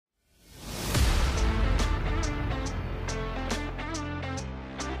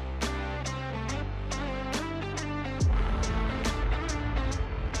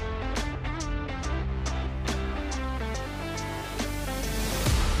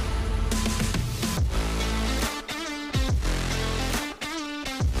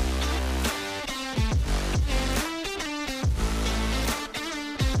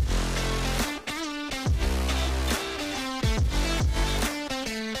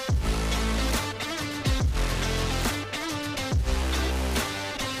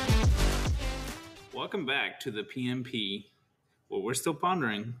welcome back to the PMP, where we're still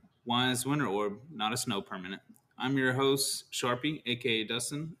pondering why is Winter Orb not a snow permanent. I'm your host, Sharpie, aka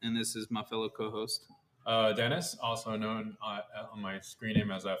Dustin, and this is my fellow co-host. Dennis, also known on my screen name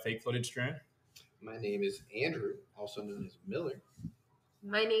as Fake Footage Strand. My name is Andrew, also known as Miller.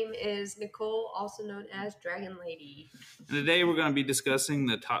 My name is Nicole, also known as Dragon Lady. And today we're going to be discussing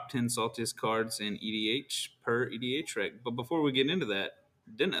the top 10 saltiest cards in EDH per EDH rec. But before we get into that,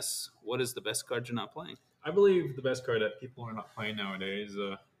 Dennis, what is the best card you're not playing? I believe the best card that people are not playing nowadays is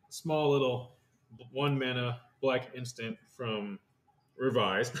a small little 1 mana black instant from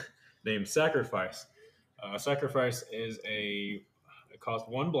Revised named Sacrifice. Sacrifice is it costs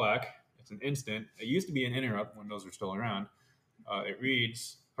 1 black. It's an instant. It used to be an interrupt when those are still around. It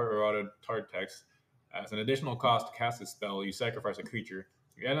reads, per errata card text, as an additional cost to cast this spell, you sacrifice a creature.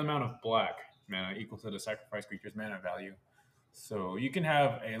 You add an amount of black mana equal to the sacrifice creature's mana value. So you can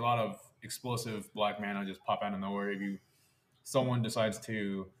have a lot of explosive black mana just pop out of nowhere if someone decides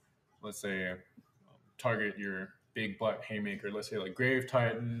to, let's say, target your big black haymaker. Let's say like Grave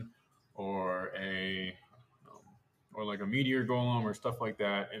Titan or like a Meteor Golem or stuff like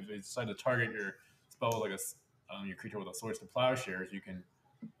that. If they decide to target your spell with like your creature with a Swords to Plowshares, you can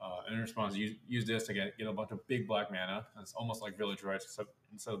in response use this to get a bunch of big black mana. It's almost like Village Rites, except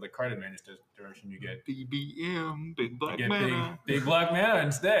instead of the card advantage direction, you get BBM, big black mana. Big black mana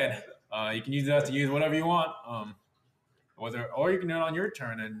instead. You can use that to use whatever you want. Or you can do it on your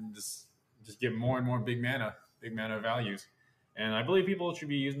turn and just get more and more big mana values. And I believe people should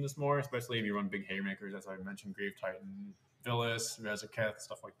be using this more, especially if you run big haymakers, as I mentioned, Grave Titan, Villas, Razorketh,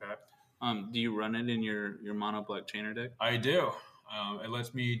 stuff like that. Do you run it in your mono black chainer deck? I do. It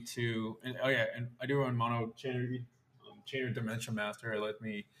lets me to, and I do run mono chainer Dimension Master. It lets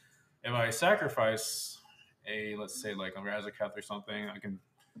me, if I sacrifice let's say like a Razorketh or something,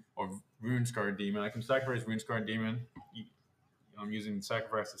 or Runescarred Demon, I can sacrifice Runescarred Demon. I'm using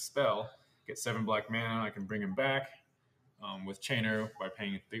sacrifice a spell, get 7 black mana. I can bring him back with Chainer by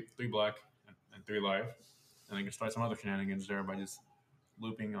paying 3 black and 3 life, and I can start some other shenanigans there by just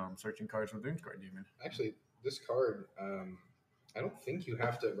looping searching cards with Runescarred Demon. Actually, this card, I don't think you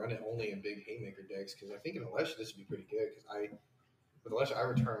have to run it only in big haymaker decks, because I think in Alesha this would be pretty good, because with Alesha I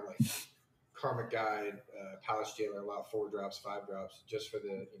return like Karmic Guide, Palace Jailer, allow 4 drops, 5 drops, just for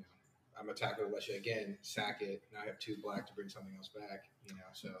I'm attacking Alesha again, sack it, now I have 2 black to bring something else back,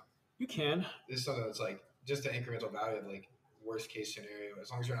 so. You can. This is something that's like just an incremental value of like worst case scenario.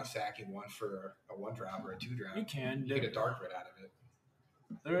 As long as you're not sacking one for a 1 drop or a 2 drop, you can get a dark red out of it.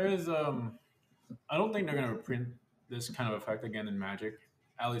 There is I don't think they're going to print this kind of effect again in Magic,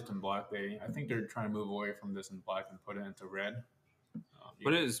 at least in black. I think they're trying to move away from this in black and put it into red.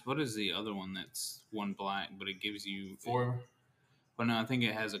 What is the other one that's 1 black, but it gives you 4? Well, no, I think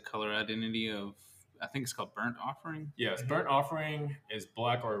it has a color identity of, I think it's called Burnt Offering. Yes, Burnt Offering is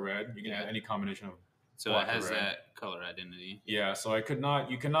black or red. You can add any combination of so black it has or red. That color identity. Yeah, so you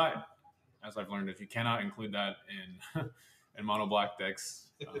cannot, as I've learned, you cannot include that in in mono black decks.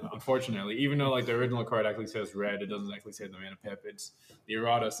 Unfortunately, even though like the original card actually says red, it doesn't actually say the mana pip. It's the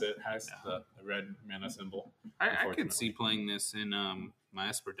errata set has the red mana symbol. I could see playing this in my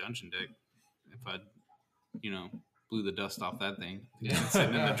Esper Dungeon deck if I, blew the dust off that thing. It's been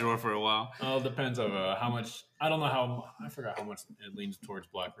sitting in the drawer for a while. Well, it depends on how much. I don't know I forgot how much it leans towards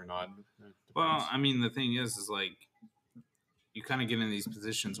black or not. Well, I mean, the thing is like you kind of get in these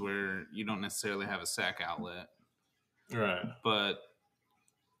positions where you don't necessarily have a sack outlet, right? But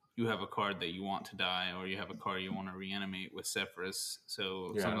you have a card that you want to die, or you have a card you want to reanimate with Sephiroth.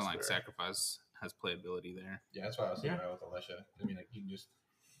 So something like fair. Sacrifice has playability there. Yeah, that's why I was thinking about with Alesha. I mean, like you can just,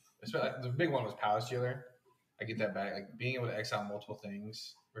 especially the big one was Palace Jailer. I get that back. Like being able to exile multiple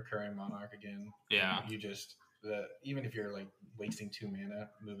things, recurring Monarch again. Yeah. You just even if you're like wasting 2 mana,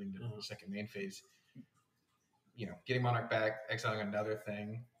 moving to the second main phase, getting Monarch back, exiling another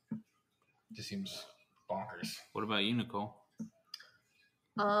thing, just seems bonkers. What about you, Nicole?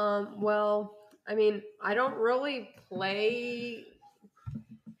 Well, I mean, I don't really play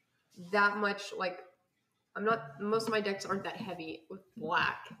that much. Like, most of my decks aren't that heavy with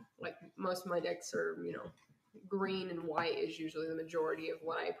black. Like, most of my decks are, green and white is usually the majority of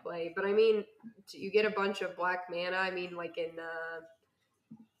what I play. But I mean, you get a bunch of black mana. I mean, like in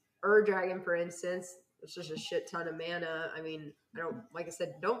Dragon, for instance, it's just a shit ton of mana. I mean, like I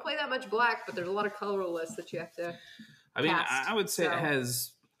said, don't play that much black, but there's a lot of colorless that you have to. I mean, I would say it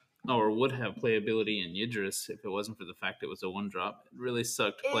has, or would have playability in Yidris if it wasn't for the fact it was a 1-drop. It really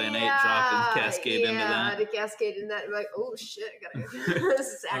sucked to play an 8-drop and cascade into that. Yeah, to cascade in that. I'm like, oh shit, I gotta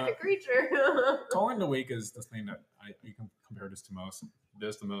sack a creature. Calling the Wake is the thing that you can compare this to most.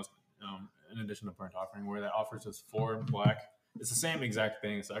 The most, in addition to Burnt Offering, where that offers us 4 black. It's the same exact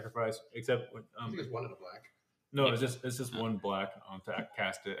thing as Sacrifice, except with, I think there's one in the black. no, it's just 1 black to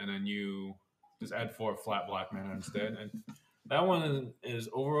cast it, and then you just add 4 flat black mana instead. And that one is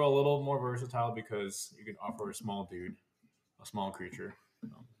overall a little more versatile because you can offer a small dude, a small creature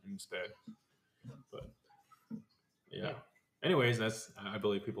instead. But yeah. Anyways, I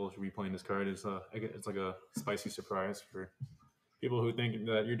believe people should be playing this card. It's like a spicy surprise for people who think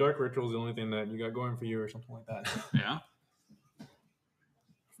that your Dark Ritual is the only thing that you got going for you or something like that. Yeah.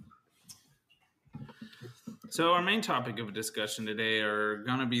 So our main topic of discussion today are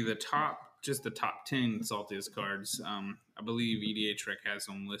going to be the top 10 saltiest cards. I believe EDH Rec has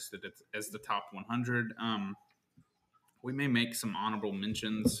them listed as the top 100. We may make some honorable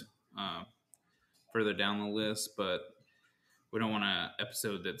mentions further down the list, but we don't want an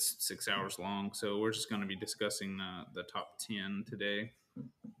episode that's 6 hours long, so we're just going to be discussing the top 10 today.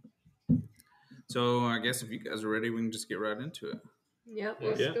 So I guess if you guys are ready, we can just get right into it. Yep,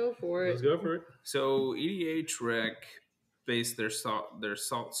 let's go for it. Let's go for it. So EDH Rec based their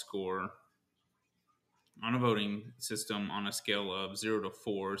salt score on a voting system on a scale of 0 to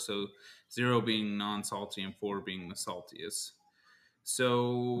 4. So 0 being non-salty and 4 being the saltiest.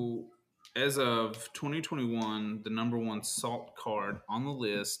 So as of 2021, the number 1 salt card on the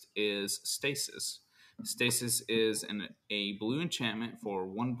list is Stasis. Stasis is a blue enchantment for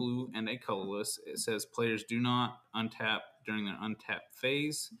 1 blue and a colorless. It says players do not untap during their untap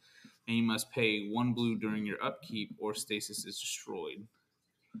phase, and you must pay 1 blue during your upkeep or Stasis is destroyed.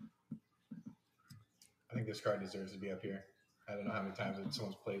 I think this card deserves to be up here. I don't know how many times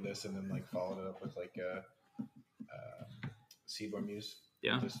someone's played this and then like followed it up with like Seedborn Muse.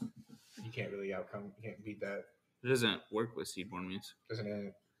 Yeah. You can't beat that. It doesn't work with Seedborn Muse. Doesn't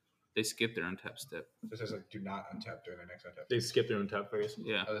it? They skip their untap step. It says like do not untap during the next untap. They skip their untap phase.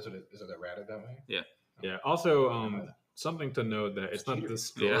 Yeah. Oh, that's what it is. Is it ratted that way? Yeah. Yeah. Also, something to note that it's not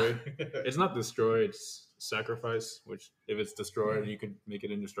destroyed. It's not destroyed. It's sacrifice. Which, if it's destroyed, you could make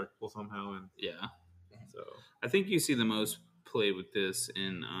it indestructible somehow. And Yeah. so I think you see the most play with this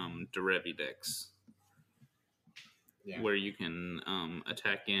in Derevi decks, where you can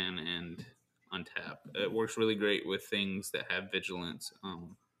attack in and untap. It works really great with things that have vigilance.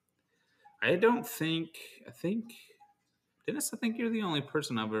 I think Dennis, I think you're the only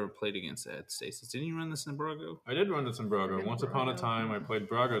person I've ever played against that had Stasis. Didn't you run this in Brago? I did run this in Brago. Once upon a time, I played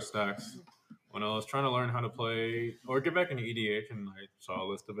Brago stacks when I was trying to learn how to play or get back into EDH, and I saw a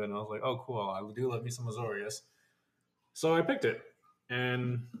list of it, and I was like, "Oh, cool! I do love me some Azorius." So I picked it,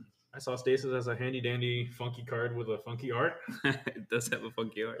 and I saw Stasis as a handy dandy, funky card with a funky art. It does have a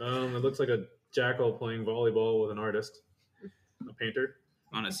funky art. It looks like a jackal playing volleyball with an artist, a painter.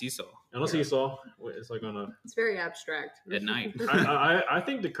 On a seesaw. On a seesaw. It's like on a... It's very abstract. At night. I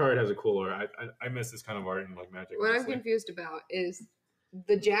think the card has a cool art. I miss this kind of art in like Magic. What I'm confused about is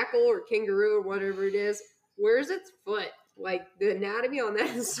the jackal or kangaroo or whatever it is, where's its foot? Like, the anatomy on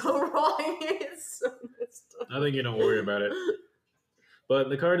that is so wrong. It's so messed up. I think you don't worry about it. But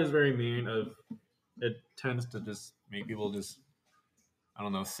the card is very mean. It tends to just make people just, I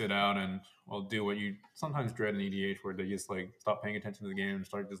don't know, sit out and do what you sometimes dread in EDH, where they just like stop paying attention to the game and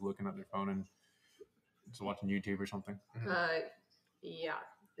start just looking at their phone and just watching YouTube or something. Yeah,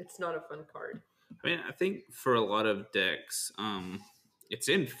 it's not a fun card. I mean, I think for a lot of decks, it's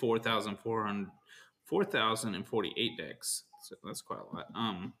in 4,048 decks, so that's quite a lot.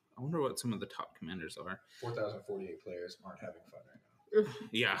 I wonder what some of the top commanders are. 4,048 players aren't having fun right now.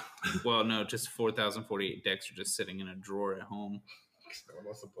 Yeah, well, no, just 4,048 decks are just sitting in a drawer at home. No one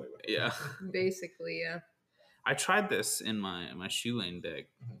wants to play with it. Yeah. Basically, yeah. I tried this in my Shoe Lane deck.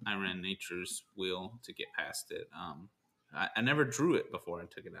 I ran Nature's Wheel to get past it. I never drew it before I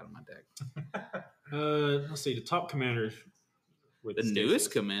took it out of my deck. Let's see, the top commanders. With The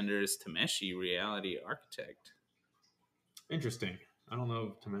newest commander is Tameshi, Reality Architect. Interesting. I don't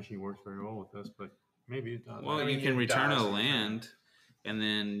know if Tameshi works very well with this, but maybe it does. Well, you can return a land, and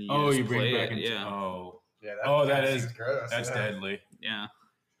then you you bring play back it. into... Yeah. That is gross. That's deadly. Yeah.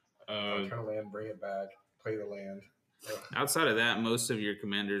 Return a land, bring it back, play the land. Ugh. Outside of that, most of your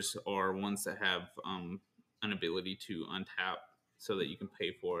commanders are ones that have an ability to untap so that you can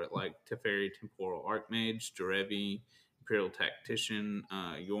pay for it, like Teferi, Temporal Archmage, Derevi, Imperial Tactician,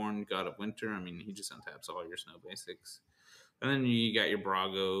 Yorn, God of Winter. I mean, he just untaps all your snow basics. And then you got your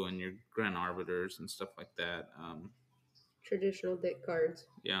Brago and your Grand Arbiters and stuff like that. Traditional deck cards.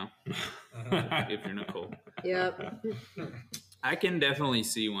 Yeah, if you're Nicole. Yep. I can definitely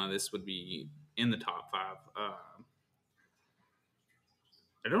see why this would be in the top 5.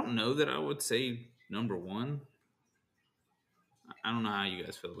 I don't know that I would say number 1. I don't know how you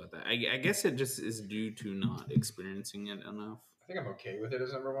guys feel about that. I guess it just is due to not experiencing it enough. I think I'm okay with it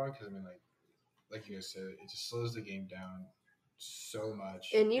as number one because I mean, like you guys said, it just slows the game down so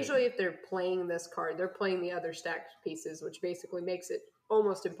much. And usually, if they're playing this card, they're playing the other stacked pieces, which basically makes it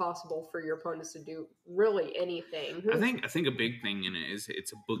almost impossible for your opponents to do really anything. I think a big thing in it is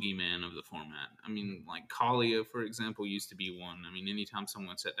it's a boogeyman of the format. I mean, like Kalia, for example, used to be one. I mean, anytime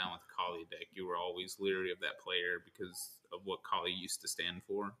someone sat down with a Kalia deck, you were always leery of that player because of what Kalia used to stand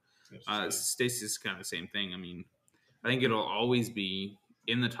for. Stasis is kind of the same thing. I mean, I think it'll always be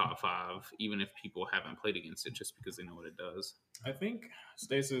in the top 5, even if people haven't played against it, just because they know what it does. I think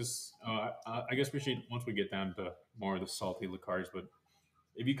Stasis, I guess we should, once we get down to more of the salty cards, but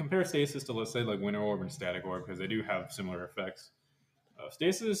if you compare Stasis to, let's say, like Winter Orb and Static Orb, because they do have similar effects,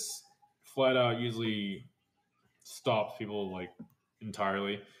 Stasis flat out usually stops people like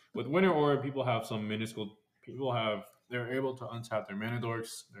entirely. With Winter Orb, people have some minuscule. They're able to untap their mana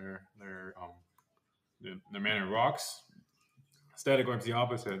dorks, their mana rocks. Static Orb's the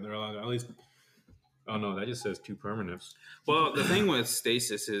opposite. They're allowed to at least. Oh no, that just says 2 permanents. Well, the thing with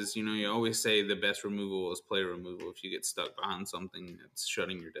Stasis is, you always say the best removal is player removal. If you get stuck behind something that's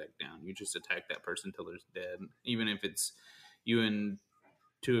shutting your deck down, you just attack that person until they're dead. Even if it's you and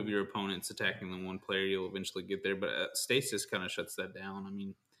 2 of your opponents attacking the one player, you'll eventually get there. But Stasis kind of shuts that down. I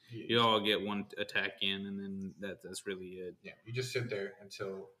mean, you all get one attack in, and then that's really it. Yeah, you just sit there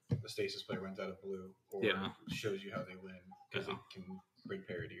until the Stasis player runs out of blue, or shows you how they win because it can break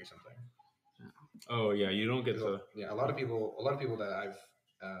parity or something. Oh yeah, you don't get to. Yeah, a lot of people that I've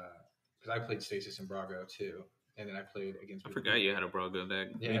because I played Stasis and Brago too, and then I played against. I forgot you had a Brago deck.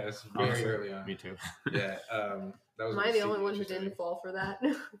 Yeah, it's very early on. Me too. Yeah, that was. Am I the only one who didn't fall for that?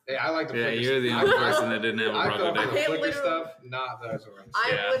 Hey, I like the. Yeah, you're the only person that didn't have a Brago deck. I flicker stuff, not the Azorius.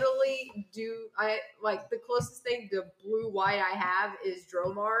 I literally do. I like the closest thing to blue white I have is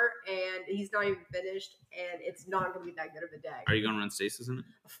Dromar, and he's not even finished, and it's not going to be that good of a deck. Are you going to run Stasis in it?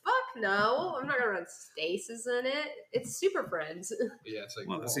 Fuck no! I'm not going to run Stasis in it. It's Super Friends. Yeah, it's like.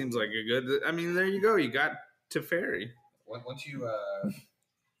 Well, that seems like a good. I mean, there you go. You got Teferi. Once you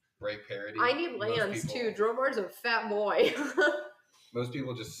break parity, I need lands too. Dromar's a fat boy. Most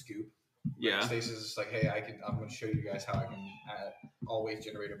people just scoop. Yeah. Like Stasis is like, hey, I'm going to show you guys how I can always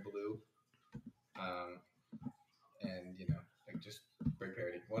generate a blue, and like just break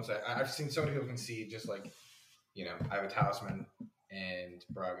parity. Once I've seen so many people concede, just like, I have a Talisman and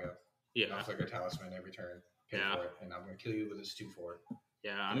Brago. Yeah. I'll flicker Talisman every turn. Pay for it, and I'm going to kill you with this 2/4.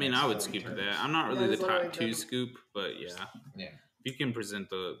 Yeah, I mean, I would scoop that. I'm not really the top 2 scoop, but yeah. Yeah. If you can present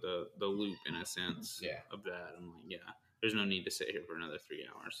the loop in a sense of that, I'm like, there's no need to sit here for another 3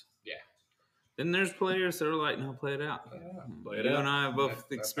 hours. Yeah. Then there's players that are like, no, play it out. Play it you out. and I have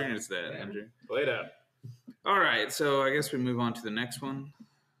both experienced that, Andrew. Play it out. All right, so I guess we move on to the next one.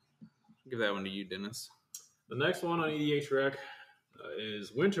 Give that one to you, Dennis. The next one on EDH Rec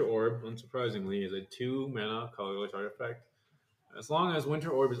is Winter Orb, unsurprisingly, is a 2-mana colorless artifact. As long as Winter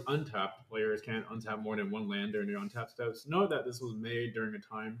Orb is untapped, players can't untap more than 1 land during their untap steps. Note that this was made during a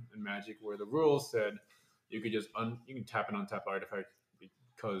time in Magic where the rules said you could just you can tap an untapped artifact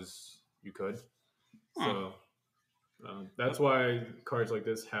because you could. So that's why cards like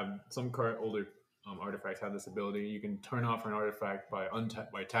this have some older artifacts have this ability. You can turn off an artifact by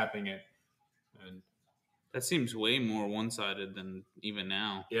tapping it, and that seems way more one-sided than even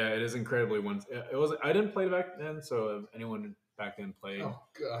now. Yeah, it is incredibly It was. I didn't play back then, so if anyone back then played,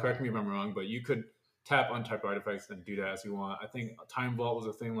 correct me if I'm wrong, but you could tap untapped artifacts and do that as you want. I think Time Vault was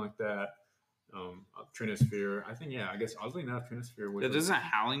a thing like that. Trinisphere. I think, I guess oddly enough, Trinisphere. Doesn't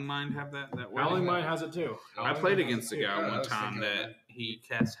Howling Mind have that way? Howling Mind has it too. I played against a guy one time that he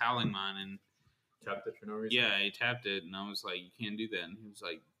cast Howling Mind and tapped it for no reason. Yeah, he tapped it, and I was like, "You can't do that." And he was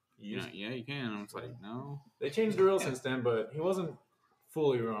like, "Yeah, you can." And I was like, "No." They changed the rules since then, but he wasn't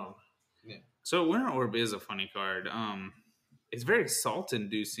fully wrong. Yeah. So Winter Orb is a funny card. It's very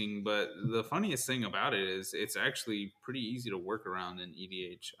salt-inducing, but the funniest thing about it is it's actually pretty easy to work around in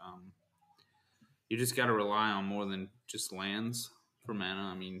EDH. You just got to rely on more than just lands for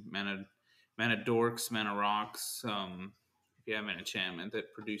mana. I mean, mana dorks, mana rocks. If you have an enchantment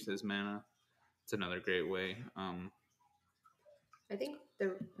that produces mana, it's another great way. I think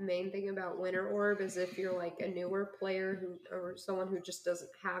the main thing about Winter Orb is if you're like a newer player or someone who just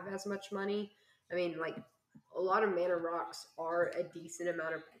doesn't have as much money. I mean, like a lot of mana rocks are a decent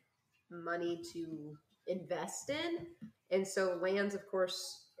amount of money to invest in. And so lands, of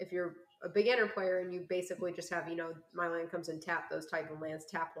course, if you're a beginner player and you basically just have, my land comes and tap those type of lands,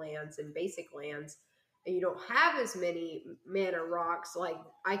 tap lands and basic lands, and you don't have as many mana rocks, like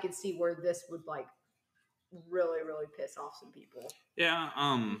I could see where this would like really, really piss off some people. Yeah,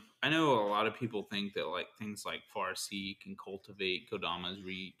 I know a lot of people think that like things like Farseek and Cultivate, Kodama's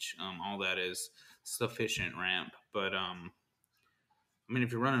Reach, all that is sufficient ramp, but I mean,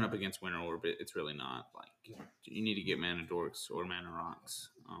 if you're running up against Winter Orbit, it's really not. Like, you need to get Mana Dorks or Mana Rocks.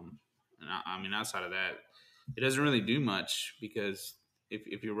 And I mean, outside of that, it doesn't really do much because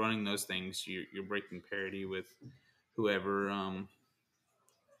if you're running those things, you're breaking parity with whoever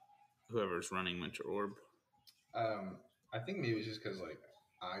whoever's running Winter Orb. I think maybe it's just because like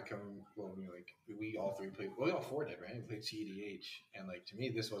we all three played. Well, we all four did, right? We played CEDH, and like to me,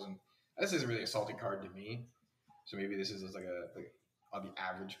 this isn't really a salty card to me. So maybe this is just like on the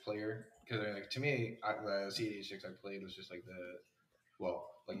average player, because like to me, the CEDH 6 I played was just like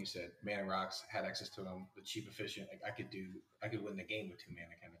like you said, Mana Rocks, had access to them, the cheap, efficient. Like I could win the game with 2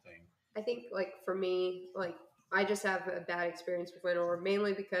 mana kind of thing. I think like for me, like I just have a bad experience with Winter Orb,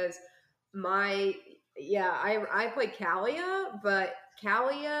 mainly because I play Kalia, but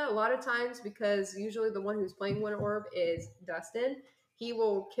Kalia a lot of times, because usually the one who's playing Winter Orb is Dustin, he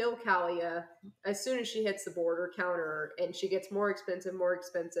will kill Kalia as soon as she hits the board or counter her, and she gets more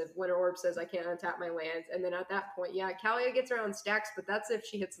expensive. Winter Orb says, I can't untap my lands. And then at that point, Kalia gets around stacks, but that's if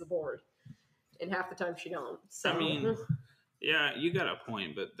she hits the board. And half the time she don't. So. I mean, yeah, you got a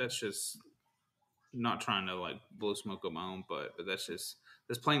point, but that's just not trying to like blow smoke up my own butt, but that's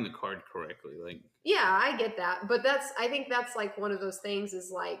playing the card correctly. Like, yeah, I get that. But I think that's like one of those things is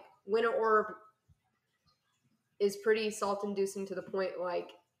like Winter Orb is pretty salt-inducing to the point, like,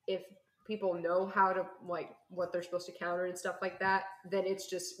 if people know how to, like, what they're supposed to counter and stuff like that, then it's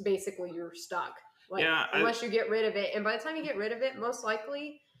just basically you're stuck. Like, unless you get rid of it. And by the time you get rid of it, most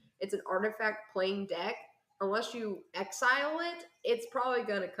likely it's an artifact playing deck. Unless you exile it, it's probably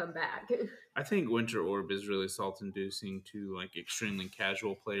going to come back. I think Winter Orb is really salt-inducing to, like, extremely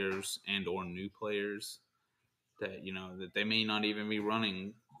casual players and or new players that, that they may not even be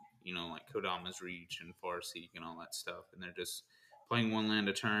running like Kodama's Reach and Farseek and all that stuff. And they're just playing 1 land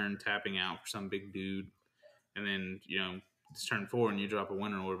a turn, tapping out for some big dude. And then, it's turn 4 and you drop a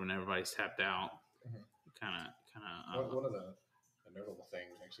Winter Orb and everybody's tapped out. Kind of. One of the notable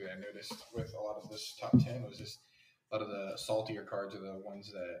things, actually, I noticed with a lot of this top 10 was just a lot of the saltier cards are the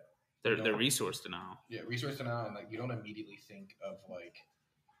ones that... They're resource denial. Yeah, resource denial, and like you don't immediately think of like...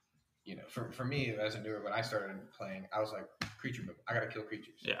 for me, as a newer, when I started playing, I was like, creature move. I got to kill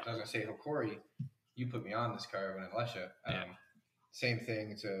creatures. Yeah. So I was going to say, Hokori, you put me on this card when Alesha. Same thing.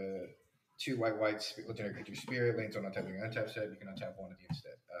 It's a 2 white, legendary creature spirit, lands on untap, untap set. You can untap 1 of the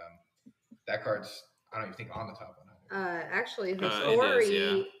instead. That card's, I don't even think on the top 100. Actually,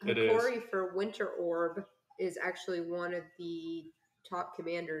 Hokori Hokori for Winter Orb is actually one of the top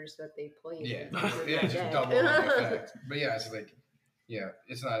commanders that they play. Yeah, it's just double the effect. But yeah, it's like... Yeah,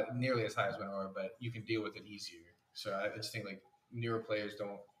 it's not nearly as high as Winter Orb, but you can deal with it easier. So I just think like newer players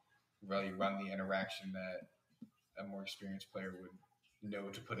don't really run the interaction that a more experienced player would know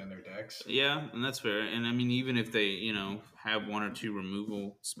to put in their decks. Yeah, and that's fair. And I mean, even if they, have 1 or 2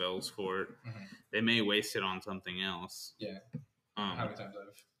 removal spells for it, they may waste it on something else. Yeah. How many times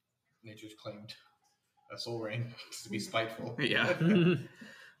have Nature's claimed a Soul Rain to be spiteful? Yeah.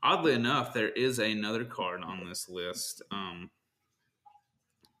 Oddly enough, there is another card on this list.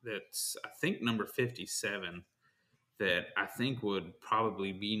 That's, I think, number 57 that I think would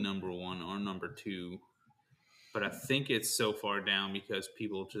probably be number 1 or number 2. But I think it's so far down because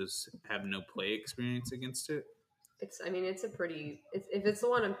people just have no play experience against it. It's a pretty, if it's the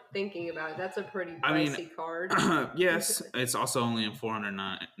one I'm thinking about, that's a pretty pricey card. Yes, it's also only in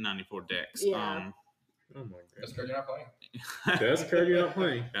 494 decks. Yeah. Oh my god. Best card you're not playing. Best card you're not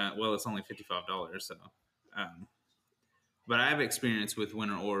playing. Well, it's only $55, so... but I have experience with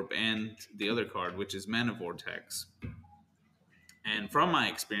Winter Orb and the other card, which is Mana Vortex. And from my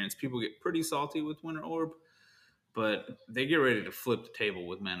experience, people get pretty salty with Winter Orb, but they get ready to flip the table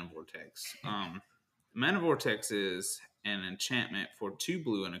with Mana Vortex. Mana Vortex is an enchantment for 2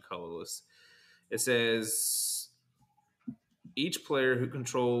 blue and a colorless. It says each player who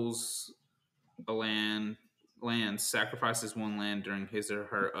controls a land sacrifices 1 land during his or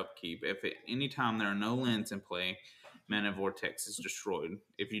her upkeep. If at any time there are no lands in play, Mana Vortex is destroyed.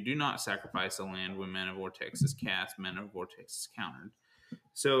 If you do not sacrifice a land when Mana Vortex is cast, Mana Vortex is countered.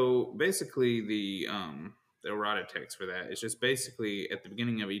 So basically, the errata text for that is just basically at the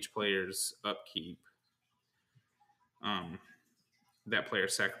beginning of each player's upkeep, that player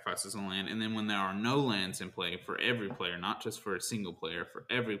sacrifices a land, and then when there are no lands in play for every player, not just for a single player, for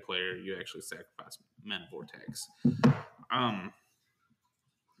every player, you actually sacrifice Mana Vortex.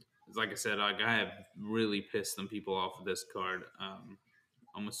 Like I said, I have really pissed some people off with this card,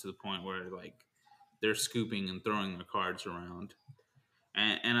 almost to the point where like they're scooping and throwing their cards around,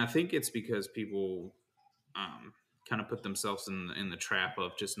 and I think it's because people kind of put themselves in the trap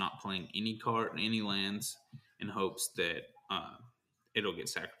of just not playing any lands in hopes that it'll get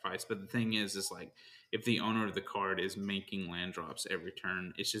sacrificed. But the thing is like if the owner of the card is making land drops every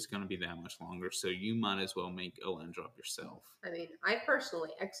turn, it's just going to be that much longer. So you might as well make a land drop yourself. I mean, I personally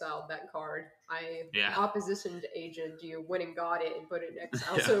exiled that card. I Yeah. oppositioned agent you, went and got it and put it in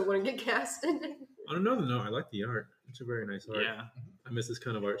exile Yeah. so it wouldn't get casted. On another note, I like the art. It's a very nice art. Yeah, I miss this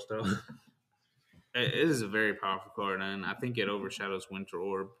kind of art style. it is a very powerful card, and I think it overshadows Winter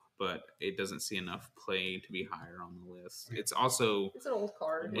Orb, but it doesn't see enough play to be higher on the list. It's also It's an old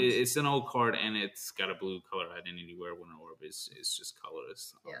card. it's an old card, and it's got a blue color identity where Winter Orb is just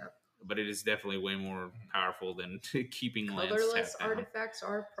colorless. Yeah. But it is definitely way more powerful than keeping lands Colorless tapped down. artifacts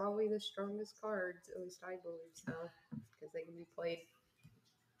are probably the strongest cards, at least I believe so, because they can be played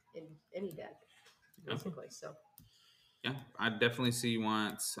in any deck, basically. So Yeah, I definitely see why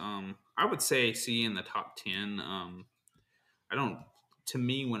it's. I would say see in the top 10. I don't. To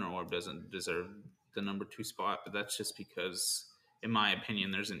me, Winter Orb doesn't deserve the number 2 spot, but that's just because, in my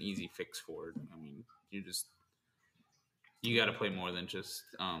opinion, there's an easy fix for it. I mean, you got to play more than just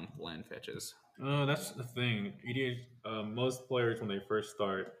land fetches. That's the thing. EDH, most players when they first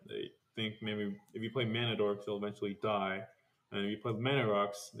start, they think maybe if you play Mana Dorks, they'll eventually die, and if you play Mana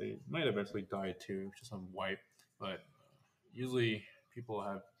Rocks, they might eventually die too, just on wipe. But usually, people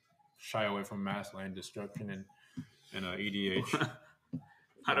have shy away from mass land destruction in EDH.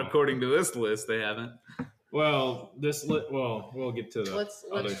 Not according to this list, they haven't. Well, we'll get to the let's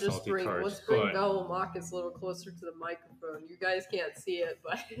other just salty bring cards. let's bring but Velomachus a little closer to the microphone. You guys can't see it,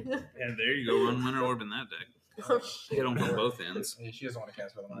 but And there you go, run Winter Orb in that deck. oh, Hit them from both ends. Yeah, she doesn't want to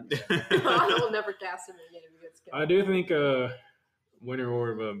cast Velomachus. I will never cast him again if he gets killed. I do think Winter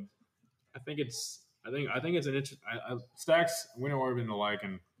Orb. I think it's an interesting. Stacks Winter Orb and the like,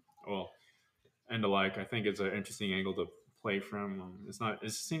 and the like. I think it's an interesting angle to play from. It's not.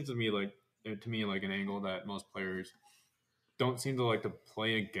 It seems to me like an angle that most players don't seem to like to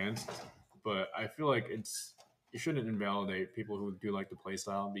play against. But I feel like you shouldn't invalidate people who do like the play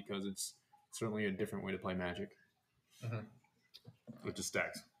style because it's certainly a different way to play Magic, which is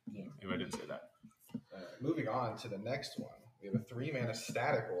stacks. Yeah. If I didn't say that. Moving on to the next one, we have a 3-mana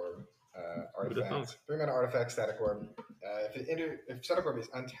static orb Who'd have thought? artifact. 3-mana artifact static orb. If static orb is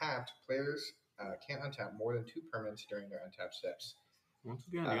untapped, players can't untap more than 2 permanents during their untap steps. Once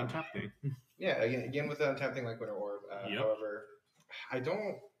again, the untap thing. Yeah, again with the untap thing like Winter Orb. Yep. However,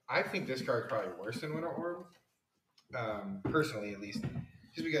 I think this card is probably worse than Winter Orb. Personally, at least,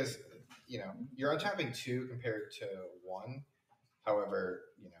 just because you're untapping 2 compared to 1. However,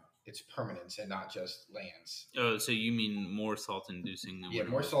 it's permanence and not just lands. Oh, so you mean more salt inducing than Yeah,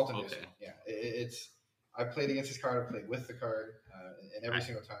 Winter more Orb. salt inducing. Okay. Yeah, I played against this card. I played with the card, and every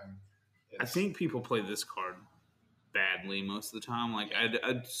single time. I think people play this card badly most of the time. Like,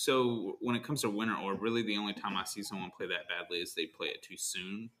 so when it comes to Winter Orb, really the only time I see someone play that badly is they play it too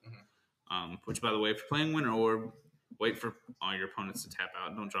soon. Which, by the way, if you're playing Winter Orb, wait for all your opponents to tap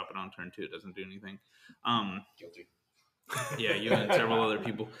out. Don't drop it on turn 2. It doesn't do anything. Guilty. Yeah, you and several other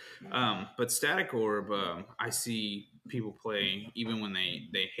people. But Static Orb, I see people play even when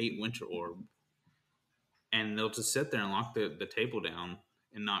they hate Winter Orb, and they'll just sit there and lock the table down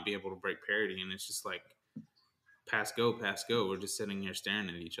and not be able to break parity. And it's just like, pass go. We're just sitting here staring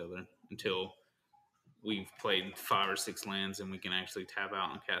at each other until we've played 5 or 6 lands and we can actually tap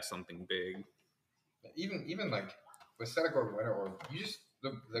out and cast something big. Even like with static orb and Winter Orb, you just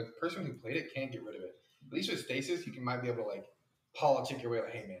the person who played it can't get rid of it. At least with stasis, you might be able to like politic your way.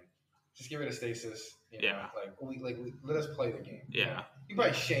 Like, hey man, just get rid of stasis. Yeah. Let us play the game. Yeah. You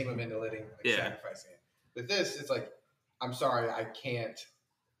probably shame them into sacrificing it. With this, it's like, I'm sorry, I can't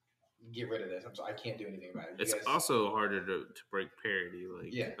get rid of this. I'm sorry, I can't do anything about it. It's also harder to break parity.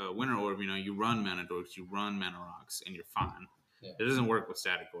 Like, Winter Orb, you run Mana Dorks, you run Mana Rocks, and you're fine. Yeah. It doesn't work with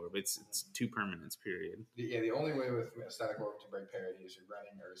Static Orb. It's 2 permanents, period. The only way with static orb to break parity is you're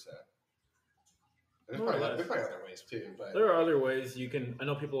running Ursa. There's probably other ways too, but There are other ways you can. I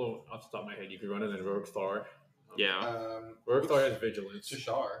know people off the top of my head. You can run it in Rogue Star. Yeah. Rogue Star has vigilance.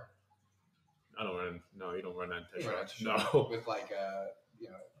 Shashar. I don't run. No, you don't run that. You run Shashar. No, with like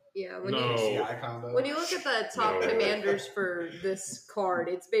Yeah, when No. you CI combo. when you look at the top No. commanders for this card,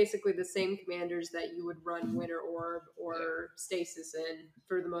 it's basically the same commanders that you would run Winter Orb or Stasis in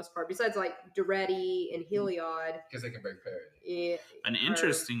for the most part. Besides like Duretti and Heliod. because they can break parity. An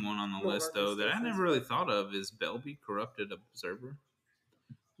interesting one on the more list, though, that I stasis. never really thought of is Belby Corrupted Observer.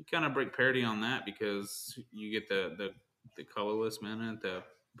 You kind of break parity on that because you get the colorless mana, the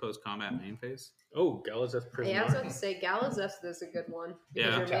post combat main phase. Oh, Galazeth Prismar. Yeah, I was about to say Galazeth is a good one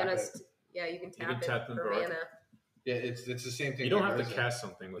because Yeah. your Tap mana's. Yeah, you can tap it them for for mana. Yeah, it's the same thing. You don't like have to Risen. cast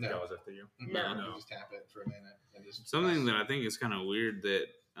something with No. Galazeth, do you? No. You just tap it for a mana. And just Something that I think is kind of weird that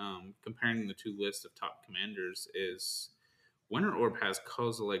comparing the two lists of top commanders is Winter Orb has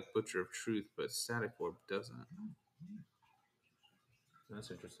Kozilek Butcher of Truth, but Static Orb doesn't. That's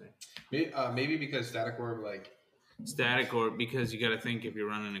interesting. Maybe because Static Orb, like, Static Orb, because you got to think if you're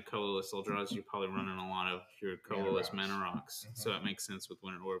running a colorless Eldrazi, you're probably running a lot of your colorless Mana mana rocks. rocks. Mhm. So it makes sense with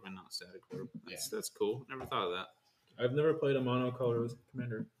Winter Orb and not Static Orb. That's cool. Never thought of that. I've never played a monocolorless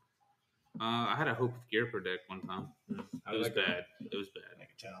commander. I had a Hope of Gearper deck one time. How It was did that go? bad. It was bad. I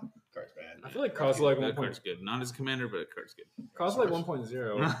can tell. Card's bad. I feel like Kozilek That 1.0 card's good. Not as commander, but card's good. Kozilek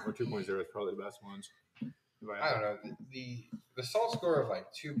 1.0 or 2.0 is probably the best ones. I don't know. The salt score of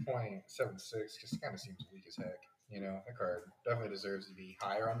like 2.76 just kind of seems weak as heck. You know, that card definitely deserves to be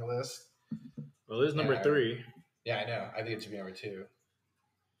higher on the list. Well, it is number Yeah. 3. Yeah, I know. I think it should be number 2,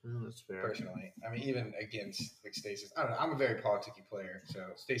 That's fair. personally. I mean, even against like Stasis. I don't know. I'm a very politicky player,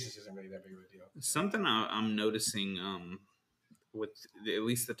 so Stasis isn't really that big of a deal. Something I'm noticing with at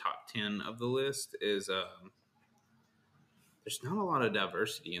least the top 10 of the list is there's not a lot of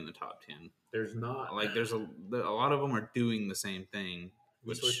diversity in the top 10. There's not. Like there's a lot of them are doing the same thing,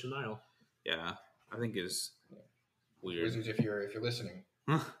 which Resource denial. yeah, I think is weird. Wizards, if you're listening,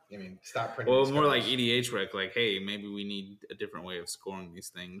 I mean, stop printing. Well, these more like cards. EDH rec, like, hey, maybe we need a different way of scoring these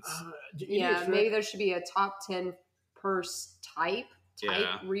things. Yeah, maybe there should be a top 10 per type.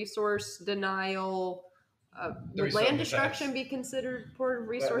 Yeah. Resource denial. There Would is land something destruction be considered for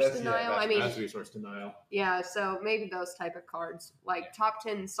resource that's- yeah, denial? that's- I mean, That's resource denial. yeah, so maybe those type of cards. Like top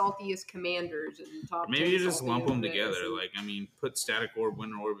 10 saltiest commanders and top Maybe 10 you just lump saltiest them this together. and- Like, I mean, put Static Orb,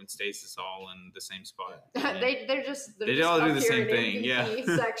 Winter Orb, and Stasis all in the same spot. they're just They all do the same up here thing, in yeah.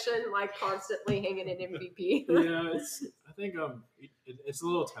 MVP section, like constantly hanging in MVP. Yeah, I think it's a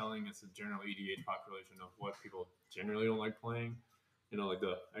little telling. It's a general EDH population of what people generally don't like playing. You know, like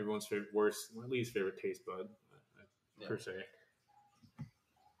everyone's least favorite taste bud, per se.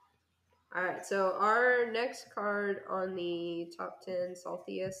 All right, so our next card on the top 10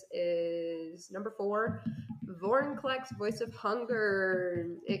 saltiest is number 4, Vorinclex, Voice of Hunger.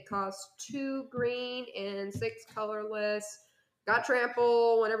 It costs 2 green and 6 colorless. Got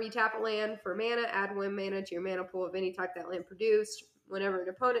trample. Whenever you tap a land for mana, add 1 mana to your mana pool of any type that land produced. Whenever an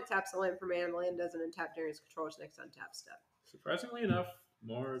opponent taps a land for mana, the land doesn't untap during its controller's next untap step. Surprisingly enough,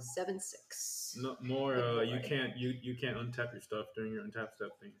 more 7/6. you can't untap your stuff during your untap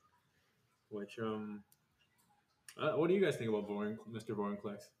step thing. Which what do you guys think about Mr.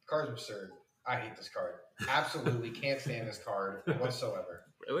 Vorinclex? Card's absurd. I hate this card. Absolutely can't stand this card whatsoever.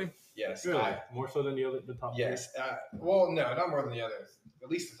 Really? Yes. Really? More so than the top Yes. Well, no, not more than the others. At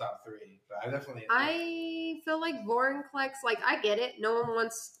least the top 3. But I definitely. I feel like Vorinclex, like I get it. No one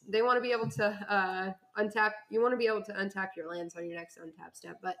wants. They want to be able to untap. You want to be able to untap your lands on your next untap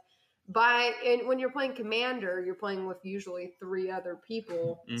step. But when you're playing Commander, you're playing with usually 3 other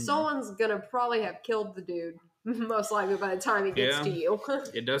people. Mhm. Someone's gonna probably have killed the dude. Most likely by the time he gets Yeah. to you.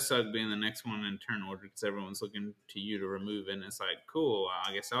 It does suck being the next one in turn order because everyone's looking to you to remove it. And it's like, cool,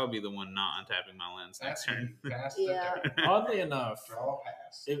 I guess I'll be the one not untapping my lands next That's turn. pass Yeah. the turn. Oddly enough, Draw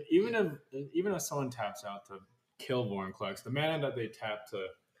pass. even if someone taps out to kill Vorinclex, the mana that they tap to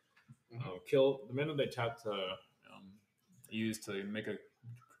kill, the mana they tap to use to make a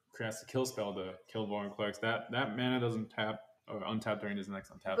cast a kill spell to kill Vorinclex, that mana doesn't tap or untap during his next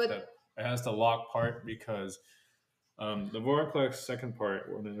untap But- step. It has to lock part because the Vorinclex second part,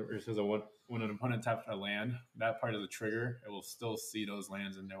 where it says when an opponent taps a land, that part is a trigger. It will still see those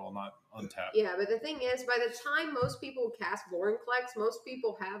lands and they will not untap. Yeah, but the thing is, by the time most people cast Vorinclex, most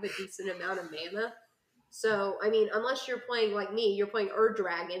people have a decent amount of mana. So, I mean, unless you're playing like me, you're playing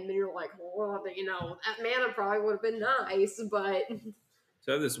Dragon, then you're like, well, you know, that mana probably would have been nice, but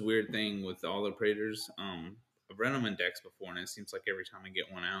So I have this weird thing with all the Praetors. I've run them in decks before, and it seems like every time I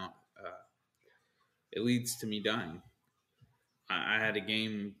get one out, it leads to me dying. I had a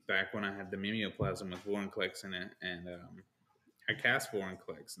game back when I had the Mimeoplasm with Vorinclex in it, and I cast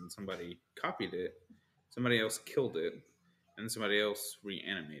Vorinclex, and somebody copied it, somebody else killed it, and somebody else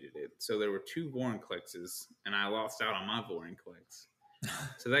reanimated it. So there were 2 Vorinclexes, and I lost out on my Vorinclex.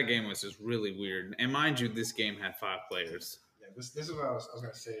 So that game was just really weird. And mind you, this game had 5 players. Yeah, this is what I was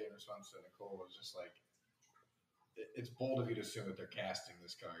going to say in response to Nicole. Was just like, it's bold of you to assume that they're casting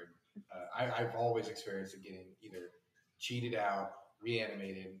this card. I've always experienced it getting either cheated out,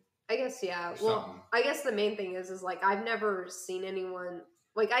 reanimated. I guess, yeah. Or Well, something. I guess the main thing is like, I've never seen anyone,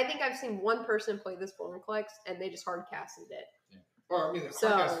 like, I think I've seen one person play this Vorinclex, and they just hard casted it. Yeah. Or I mean, the So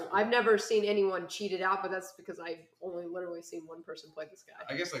podcast, I've never seen anyone cheat it out, but that's because I've only literally seen one person play this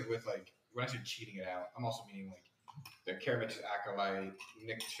guy. I guess like with like when I say cheating it out, I'm also meaning like the Karamix Acolyte,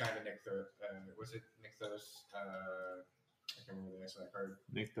 trying to nick the was it Nykthos? I can't remember the next one I heard.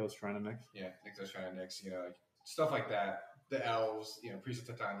 Nykthos trying to mix. Yeah, Nykthos trying to nix, like stuff like that. The elves, Priest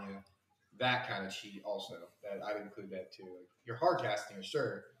of Titania, that kind of cheat also. That I'd include that too. Like, you're hard casting,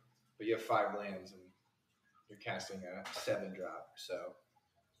 sure, but you have 5 lands and you're casting a 7-drop, so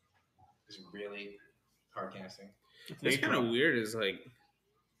it's really hard casting. It's kind of weird. Is like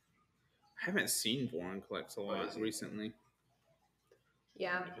I haven't seen Vorinclex a lot is it? recently.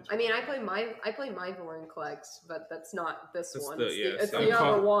 Yeah, I mean, I play my Vorinclex, but that's not this That's one. the- It's yeah, it's so- the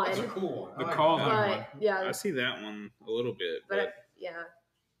other one. That's a cool one. I The like call that. line But one. yeah, I see that one a little bit, but yeah,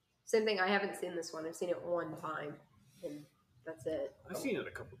 same thing. I haven't seen this one. I've seen it one time, and that's it. I've seen it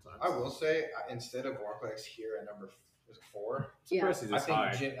a couple times. I will say, instead of Warclex here at number was it 4? Yeah. Surprised he's I this think high.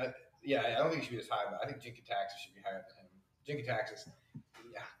 I don't think he should be this high, but I think Jinkataxis should be higher than him. Jinkataxis,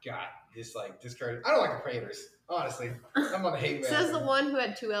 God, this card. I don't like the Praetors, honestly. I'm on the hate man. Says the one who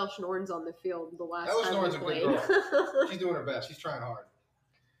had 2 Elshnorns on the field the last Elsh time Norn's we a good played. She's doing her best. She's trying hard.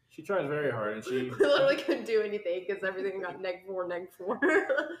 She tries very hard, and she. We literally couldn't do anything because everything got -4, -4.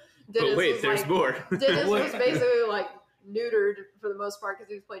 but wait, there's more. Dennis was basically like neutered for the most part because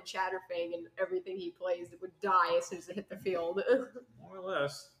he was playing Chatterfang, and everything he plays would die as soon as it hit the field. More or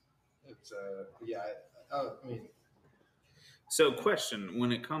less. It's I mean, So, question: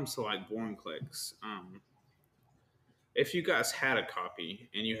 when it comes to like Vorinclex, if you guys had a copy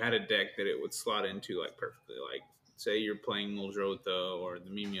and you had a deck that it would slot into like perfectly, like say you're playing Muldrotha or the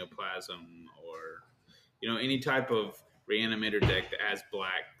Mimeoplasm or any type of reanimator deck that has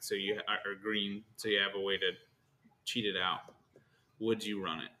black, so or green, so you have a way to cheat it out, would you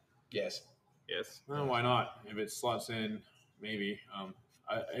run it? yes. Yes. Well, why not? If it slots in, maybe.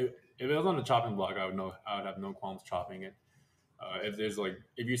 If it was on the chopping block, I would have no qualms chopping it. If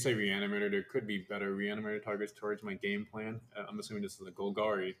you say reanimator, there could be better reanimator targets towards my game plan. I'm assuming this is a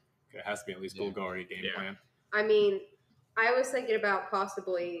Golgari. It has to be at least Golgari game plan. I mean, I was thinking about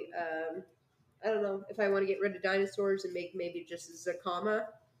possibly, I don't know, if I want to get rid of dinosaurs and make maybe just Zakama.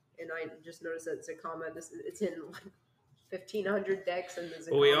 And I just noticed that Zakama, it's in like 1,500 decks. And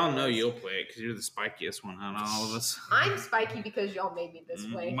the Well, we Zakama all know is- you'll play it because you're the spikiest one out of all of us. I'm spiky because y'all made me this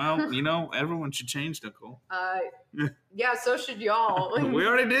way. Well, everyone should change, Nicole. Yeah, so should y'all. We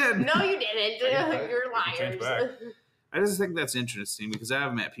already did. No, you didn't. You're can change liars. back. I just think that's interesting because I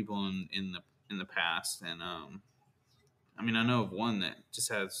have met people in the past, and I mean I know of one that just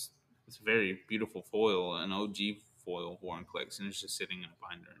has this very beautiful foil, an OG foil Vorinclex, and it's just sitting in a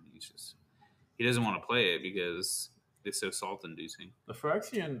binder, and he doesn't want to play it because it's so salt inducing. The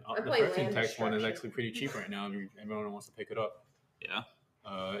Phyrexian I play land text one is destruction. actually pretty cheap right now. If everyone wants to pick it up. Yeah.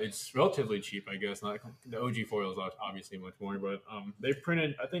 It's relatively cheap, I guess. Not the OG foil is obviously much more, but they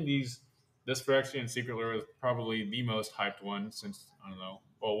printed. I think this Phyrexian Secret Lair is probably the most hyped one since I don't know.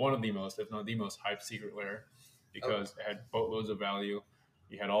 Well, one of the most, if not the most hyped Secret Lair, because it had boatloads of value.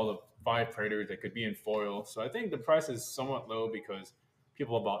 You had all the 5 Praetors that could be in foil, so I think the price is somewhat low because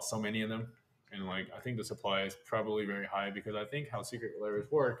people have bought so many of them, and I think the supply is probably very high because I think how Secret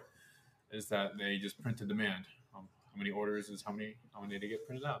Lairs work is that they just print to demand. How many orders is how many they get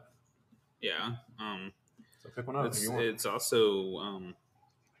printed out. Yeah. So pick one up if you want. It's also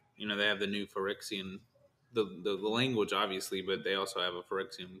they have the new Phyrexian, the language obviously, but they also have a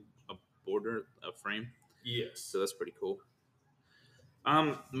Phyrexian border, a frame. Yes. So that's pretty cool.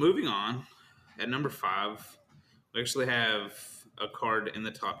 Moving on, at number 5, we actually have a card in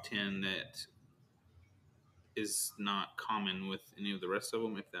the top 10 that is not common with any of the rest of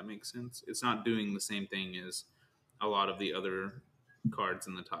them, if that makes sense. It's not doing the same thing as a lot of the other cards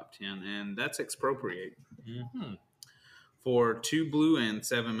in the top 10, and that's Expropriate. Mm-hmm. For 2 blue and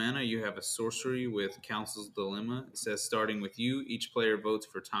 7 mana, you have a sorcery with Council's Dilemma. It says, starting with you, each player votes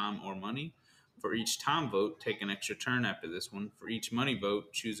for time or money. For each time vote, take an extra turn after this one. For each money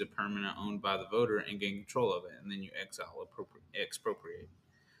vote, choose a permanent owned by the voter and gain control of it, and then you exile Expropriate.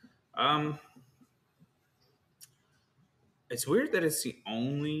 It's weird that it's the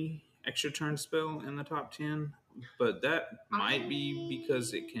only extra turn spell in the top 10, but that might be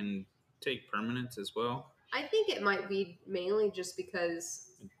because it can take permanents as well. I think it might be mainly just because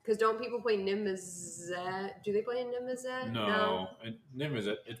don't people play Nimazet? Do they play Nimazet? No.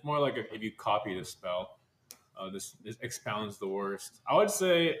 It's more like if you copy the spell, this expounds the worst. I would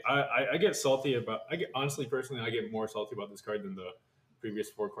say I get salty about. Personally, I get more salty about this card than the previous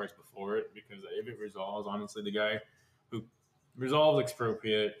 4 cards before it because if it resolves, honestly, the guy who resolves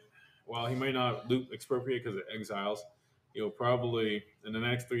Expropriate, while he might not loop Expropriate because it exiles, you'll probably in the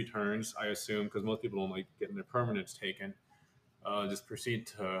next 3 turns, I assume, because most people don't like getting their permanents taken, just proceed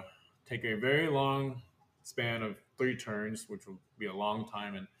to take a very long span of 3 turns, which will be a long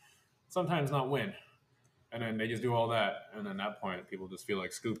time, and sometimes not win. And then they just do all that, and then at that point, people just feel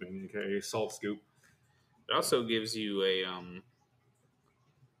like scooping, aka salt scoop. It also gives you a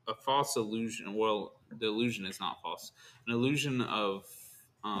false illusion. Well, the illusion is not false. An illusion of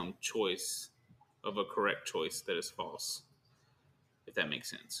choice, of a correct choice that is false. If that makes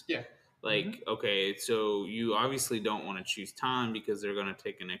sense. Yeah. Like, okay, so you obviously don't want to choose time because they're going to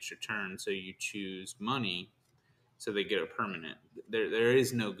take an extra turn. So you choose money, so they get a permanent. There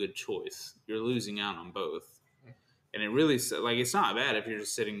is no good choice. You're losing out on both. And it really, like, it's not bad if you're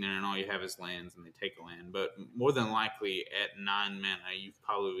just sitting there and all you have is lands and they take a land. But more than likely, at 9 mana, you've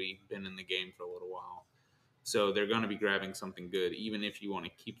probably been in the game for a little while. So they're going to be grabbing something good, even if you want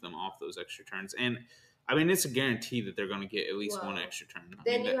to keep them off those extra turns. And I mean, it's a guarantee that they're going to get at least one extra turn.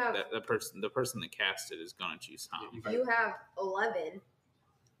 Then you have the person that cast it is going to choose time. if you have 11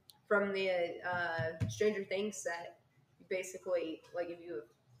 from the Stranger Things set. Basically, like if you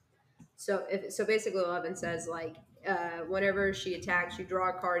so basically 11 says like whenever she attacks, you draw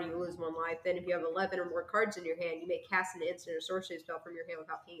a card, you lose 1 life. Then if you have 11 or more cards in your hand, you may cast an instant or sorcery spell from your hand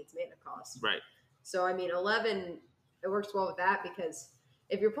without paying its mana cost. Right. So I mean, 11 it works well with that because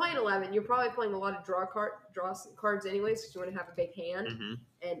if you're playing 11, you're probably playing a lot of draw cards anyways because you want to have a big hand,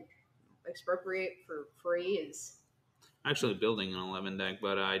 and expropriate for free is actually building an 11 deck,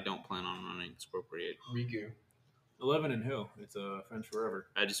 but I don't plan on running expropriate. Riku. 11 and who? It's a French forever.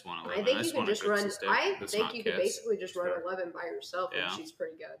 I just want 11. I think you can just run. I that's think not you can Kiss. basically just run Sure. 11 by yourself, Yeah. and she's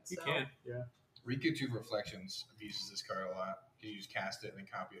pretty good. You So. can, yeah. Riku 2 Reflections abuses this card a lot. You just cast it and then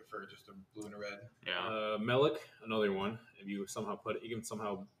copy it for just a blue and a red. Yeah. Melik, another one. If you somehow put it, you can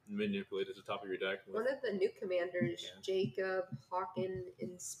somehow manipulate it to the top of your deck. One of the new commanders, Jacob Hawken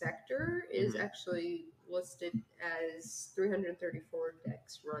Inspector, is Mhm. actually listed as 334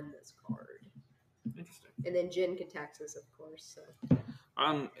 decks run this card. Interesting. And then Jin can tax this, of course. So.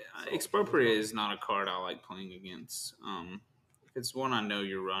 Expropriate is not a card I like playing against. If it's one I know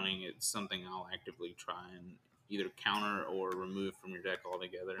you're running, it's something I'll actively try and either counter or remove from your deck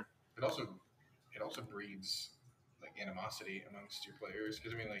altogether. It also breeds like animosity amongst your players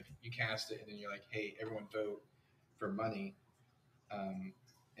because I mean like you cast it and then you're like, hey, everyone vote for money, and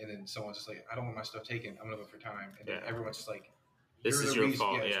then someone's just like, I don't want my stuff taken. I'm gonna vote for time, and then Yeah. everyone's just like, This you're is the your reason-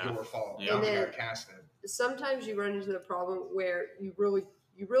 fault, Yeah, yeah. it's your fault. Yeah. I'm the And guy then- who cast it. Sometimes you run into the problem where you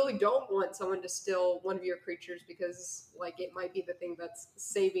really don't want someone to steal one of your creatures because like it might be the thing that's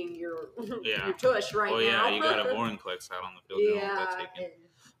saving your Yeah. your tush right Oh now. yeah, you got a Vorinclex out on the field. You don't want that Yeah, taken. and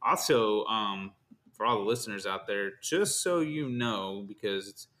Also, for all the listeners out there, just so you know,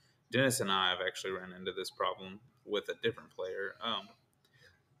 because Dennis and I have actually run into this problem with a different player.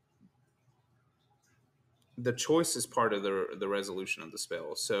 The choice is part of the resolution of the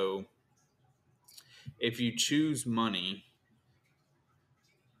spell. So if you choose money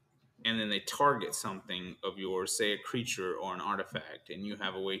and then they target something of yours, say a creature or an artifact, and you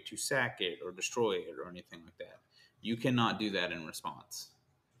have a way to sack it or destroy it or anything like that, you cannot do that in response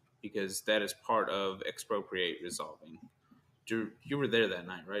because that is part of expropriate resolving. You were there that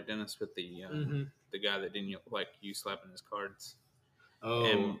night, right, Dennis, with the guy that didn't like you slapping his cards? Oh,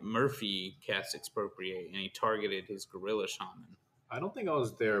 And Murphy cast expropriate, and he targeted his gorilla shaman. I don't think I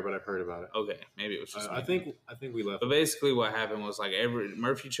was there, but I've heard about it. Okay, maybe it was just. I me. think we left. But basically, what happened was like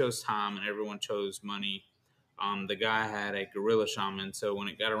Murphy chose time, and everyone chose money. The guy had a gorilla shaman, so when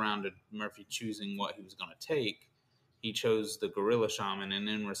it got around to Murphy choosing what he was going to take, he chose the gorilla shaman, and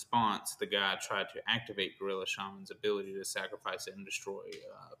in response, the guy tried to activate gorilla shaman's ability to sacrifice it and destroy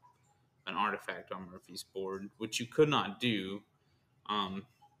an artifact on Murphy's board, which you could not do.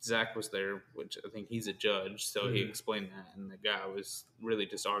 Zach was there, which I think he's a judge, so he explained that, and the guy was really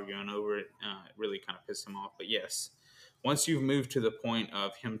just arguing over it. It really kind of pissed him off. But yes, once you've moved to the point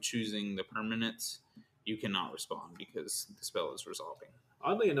of him choosing the permanents, you cannot respond because the spell is resolving.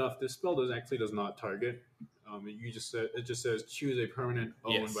 Oddly enough, this spell does not target. It just says choose a permanent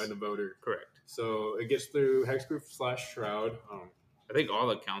owned Yes. by the voter. Correct. So it gets through Hexproof / Shroud. I think all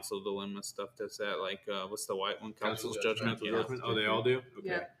the Council Dilemma stuff does that. Like, what's the white one? Council's Judgment. Council Yeah. Judgment. Oh, they all do. Okay.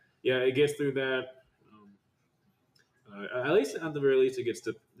 Yeah. Yeah, it gets through that. At least at the very least, it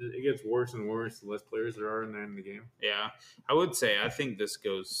gets worse and worse the less players there are in the game. Yeah, I would say I think this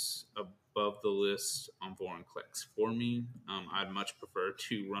goes above the list on Vorinclex for me. I'd much prefer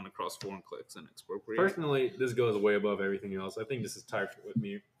to run across Vorinclex and expropriate. Personally, this goes way above everything else. I think this is tied with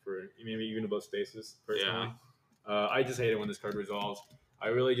me for maybe even above Stasis. Personally, I just hate it when this card resolves. I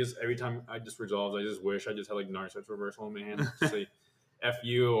really just every time I just resolves, I just wish I just had like Narset's reversal in my hand. Say F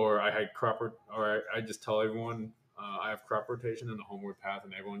you, or I had I just tell everyone I have crop rotation in the homeward path,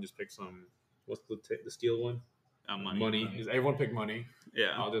 and everyone just picks some. What's the steel one? Money. Because everyone pick money.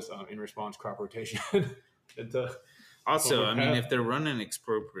 Yeah. I'll just in response crop rotation. Also, I mean, if they're running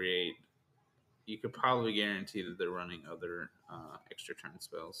expropriate, you could probably guarantee that they're running other extra turn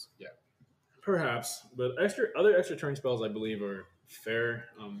spells. Yeah. Perhaps, but other extra turn spells, I believe, are fair.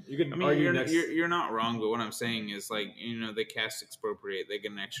 You can argue you're not wrong, but what I'm saying is, like, they cast expropriate, they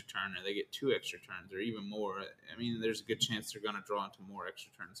get an extra turn, or they get 2 extra turns, or even more. I mean, there's a good chance they're going to draw into more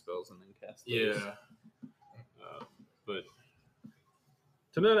extra turn spells and then cast those. Yeah. But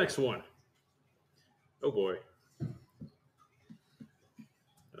to the next one. Oh boy.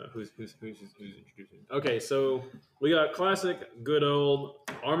 Who's introducing? Okay, so we got classic, good old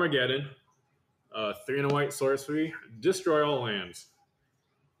Armageddon. 3 and a white sorcery, destroy all lands.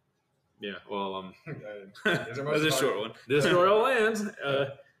 Yeah, well, that's a short one. Destroy all lands.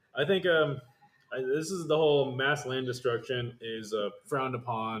 I think this is the whole mass land destruction is frowned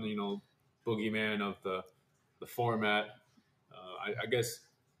upon. Boogeyman of the format. I guess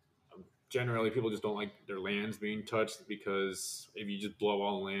generally people just don't like their lands being touched because if you just blow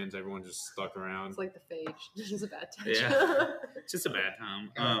all the lands, everyone's just stuck around. It's like the Phage. This is a bad touch. Yeah, it's just a bad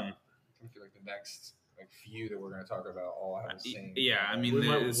time. I feel like the next few that we're going to talk about all have the same. Yeah, I mean, we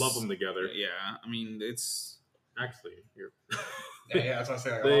might lump them together. Yeah, I mean, it's actually you're. yeah, that's what I'm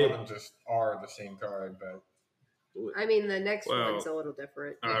saying. Like, a lot of them just are the same card, but I mean, the next one's a little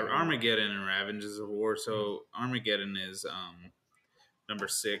different. Armageddon and Ravages of War. So Armageddon is number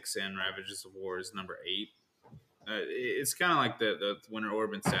 6, and Ravages of War is number 8. It's kind of like the Winter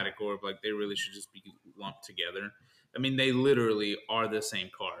Orb and Static Orb. Like, they really should just be lumped together. I mean, they literally are the same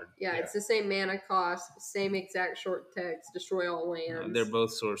card. Yeah, it's the same mana cost, same exact short text, destroy all lands. They're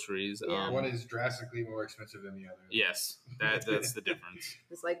both sorceries. Yeah. One is drastically more expensive than the other. Yes, that's the difference.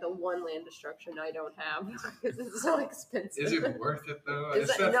 It's like the one land destruction I don't have because it's so expensive. Is it worth it though?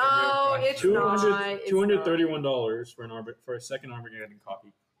 It's not. $231 for a second Armageddon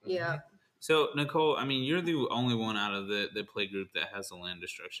copy. Yeah. So Nicole, I mean, you're the only one out of the play group that has a land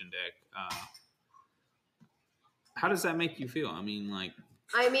destruction deck. How does that make you feel? I mean, like.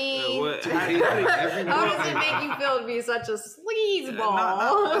 How does it make you feel to be such a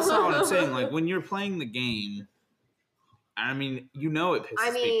sleazeball? That's not what I'm saying. Like, when you're playing the game, I mean, it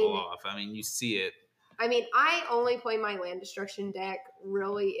pisses people off. I mean, you see it. I mean, I only play my land destruction deck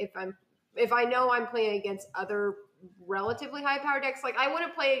really if I know I'm playing against other relatively high power decks. Like, I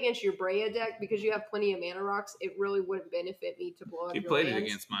wouldn't play against your Brea deck because you have plenty of mana rocks. It really wouldn't benefit me to blow up your played lands. It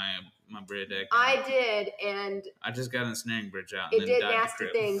against my Brea deck. I did, and I just got an Ensnaring Bridge out. And it did nasty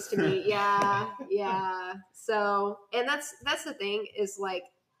things to me. Yeah. So, and that's the thing is, like,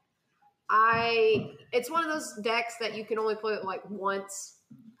 it's one of those decks that you can only play it like once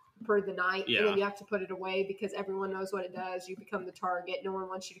per the night, and then you have to put it away because everyone knows what it does. You become the target. No one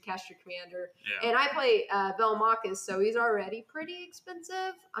wants you to cast your commander. Yeah. And I play Velmachus, so he's already pretty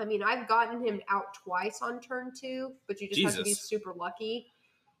expensive. I mean, I've gotten him out twice on turn 2, but you just have to be super lucky.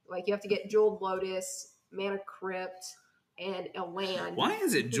 Like, you have to get Jeweled Lotus, Mana Crypt, and a land. Why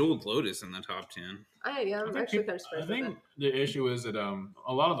is it Jeweled Lotus in the top 10? I'm actually kind of surprised. I think the issue is that a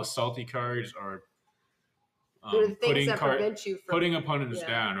lot of the salty cards are they're the things that prevent you from putting opponents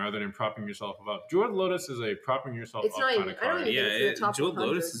down rather than propping yourself up. Jeweled Lotus is a propping yourself up kind of card. I don't even think it's the top Jeweled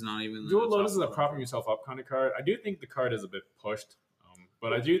 100. Lotus is not even. Jeweled Lotus is a propping yourself up kind of card. I do think the card is a bit pushed,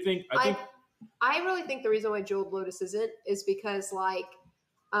 but I think I really think the reason why Jeweled Lotus isn't is because, like,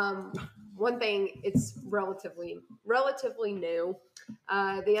 one thing, it's relatively new.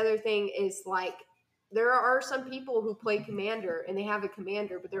 The other thing is, like, there are some people who play Commander and they have a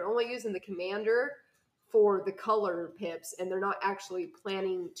Commander, but they're only using the Commander for the color pips, and they're not actually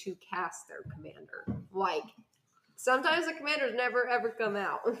planning to cast their Commander. Like, sometimes the Commanders never ever come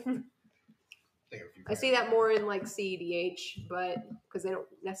out. I see that more in, like, CEDH, but because they don't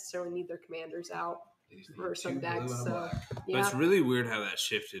necessarily need their Commanders out for some decks. So But it's really weird how that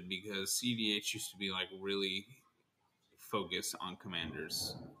shifted because CEDH used to be, like, really focused on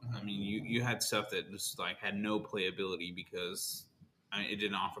Commanders. I mean, you had stuff that just, like, had no playability because it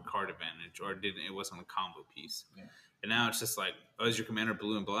didn't offer card advantage, or it wasn't a combo piece. Yeah. And now it's just like, is your commander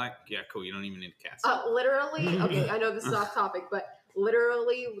blue and black? Yeah, cool. You don't even need to cast it. Literally, okay, I know this is off topic, but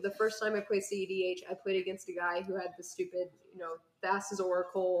literally the first time I played CEDH, I played against a guy who had the stupid, Fast as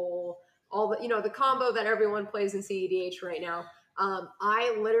Oracle, all the, the combo that everyone plays in CEDH right now.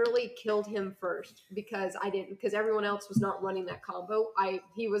 I literally killed him first because everyone else was not running that combo.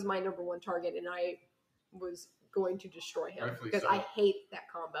 He was my number one target, and I was going to destroy him Rightfully because so. I hate that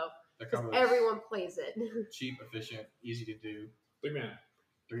combo That because combo is everyone plays it. cheap, efficient, easy to do. 3 mana.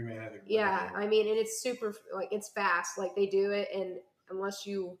 3 mana. they're Yeah, great. I mean, and it's super like it's fast. Like they do it, and unless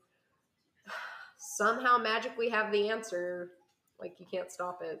you somehow magically have the answer, like you can't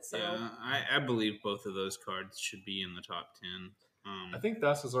stop it. So Yeah, I believe both of those cards should be in the top 10. I think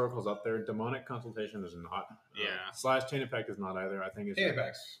Thassa's Oracle's up there. Demonic Consultation is not. Yeah. Slash Chain Impact is not either. I think it's Hand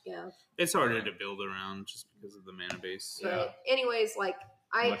packs. yeah. it's harder to build around just because of the mana base. Yeah. But anyways, like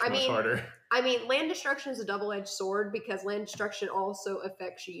much harder. I mean, land destruction is a double-edged sword because land destruction also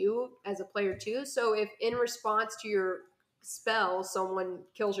affects you as a player too. So if in response to your spell someone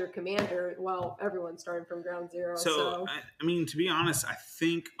kills your commander, well, everyone's starting from ground zero. So I mean, to be honest, I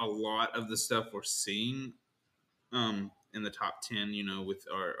think a lot of the stuff we're seeing in the top 10, you know, with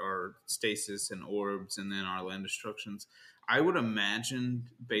our stasis and orbs and then our land destructions, I would imagine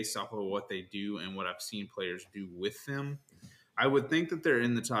based off of what they do and what I've seen players do with them, I would think that they're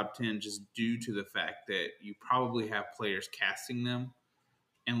in the top 10 just due to the fact that you probably have players casting them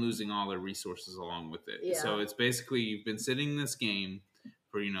and losing all their resources along with it. Yeah. So it's basically you've been sitting this game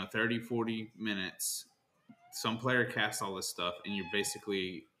for, 30, 40 minutes. Some player casts all this stuff, and you're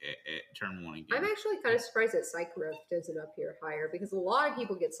basically at turn one again. I'm actually kind of surprised that Psych Rift isn't up here higher because a lot of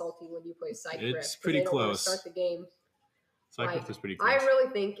people get salty when you play Psych Rift. It's 'cause pretty they don't wanna close. Start the game. Cyclops is pretty close. I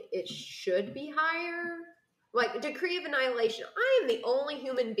really think it should be higher. Like Decree of Annihilation, I am the only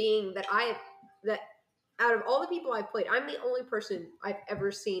human being that out of all the people I've played, I'm the only person I've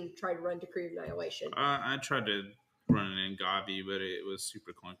ever seen try to run Decree of Annihilation. I tried to run it in Gavi, but it was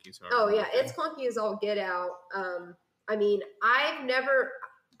super clunky. So Oh yeah, it's clunky as all get out. I mean,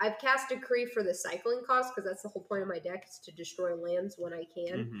 I've cast Decree for the cycling cost because that's the whole point of my deck is to destroy lands when I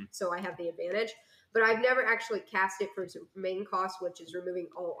can, Mhm. so I have the advantage. But I've never actually cast it for its main cost, which is removing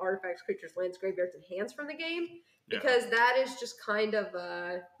all artifacts, creatures, lands, graveyards, and hands from the game. Yeah. Because that is just kind of,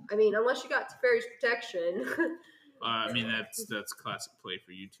 I mean, unless you got Teferi's Protection, I mean, that's classic play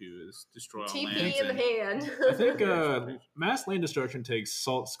for you too, is destroy all TP lands. in the and- hand. I think Mass Lane Destruction takes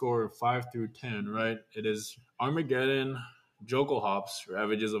salt score 5 through 10, right? It is Armageddon, Jokel Hops,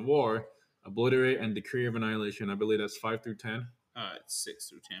 Ravages of War, Obliterate, and Decree of Annihilation. I believe that's 5 through 10. It's 6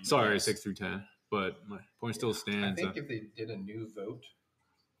 through 10. Sorry, Yes. 6 through 10. But my point still I stands. think if they did a new vote,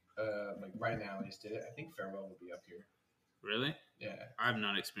 like right now, they just did it. I think Farewell would be up here. Really? Yeah. I've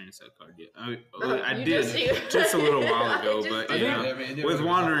not experienced that card yet. I You did just a little while ago, Just but did. you I know, think- I mean, it with was-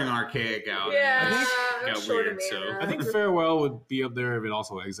 Wandering Archaic out, Yeah, it got short weird. of So mana. I think Farewell would be up there if it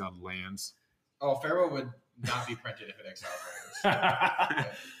also exiled lands. Oh, Farewell would not be printed if it exiled I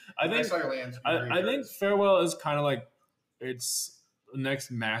lands. think Exile your lands. I think Farewell is kind of like it's the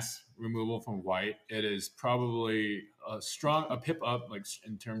next mass removal from white. It is probably a pip up, like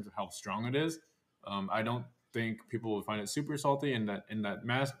in terms of how strong it is. I don't think people would find it super salty, and that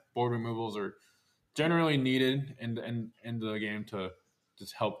mass board removals are generally needed in the game to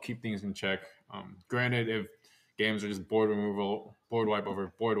just help keep things in check. Granted, if games are just board removal, board wipe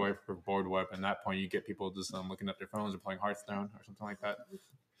over board wipe for board wipe, at that point you get people just looking at their phones and playing Hearthstone or something like that.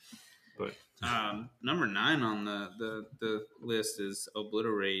 But number 9 on the list is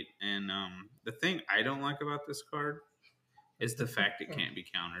Obliterate, and the thing I don't like about this card is the fact it can't be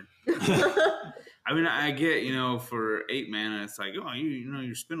countered. I mean, I get, for 8 mana, it's like, oh,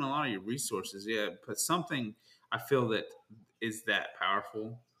 you're spending a lot of your resources, yeah, but something I feel that is that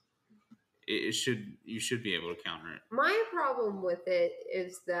powerful, you should be able to counter it. My problem with it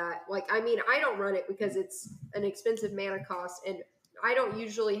is that, I don't run it because it's an expensive mana cost, and I don't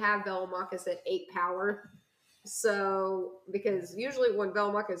usually have Velomachus at 8 power. So, because usually when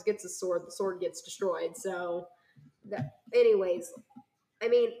Velomachus gets a sword, the sword gets destroyed. So, anyways,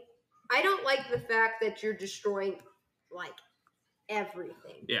 I don't like the fact that you're destroying,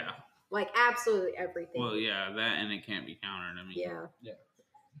 everything. Yeah. Absolutely everything. Well, yeah, that and it can't be countered. I mean,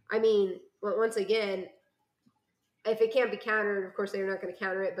 Yeah. Once again, if it can't be countered, of course they're not going to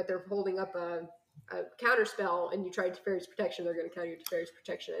counter it, but they're holding up a counter spell and you try Teferi's Protection, they're going to counter your Teferi's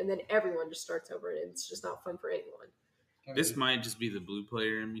Protection, and then everyone just starts over it, and it's just not fun for anyone. this might just be the blue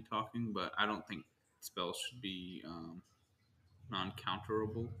player in me talking, but I don't think spells should be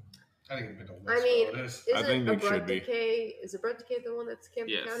non-counterable. I think it's been Isn't think they a Blood should be. Decay? Is a Blood Decay the one that can't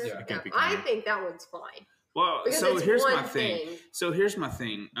be Yes. countered? Yeah, it can't be I countered. think that one's fine. Well, Because so it's here's one my thing. thing. So here's my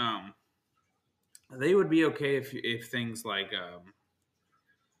thing. They would be okay if things like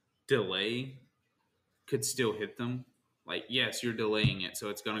delay could still hit them. Like, yes, you're delaying it, so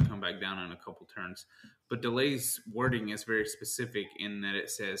it's going to come back down in a couple turns. But delay's wording is very specific in that it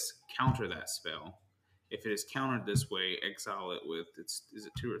says counter that spell. If it is countered this way, exile it with is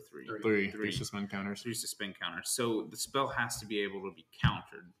it 2 or 3? Three. Three. Three suspend counters. 3 suspend counters. So the spell has to be able to be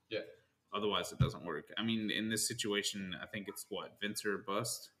countered. Yeah. Otherwise, it doesn't work. I mean, in this situation, I think it's what, Venser or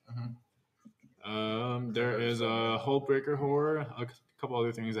bust. There is a Hullbreaker Horror, a couple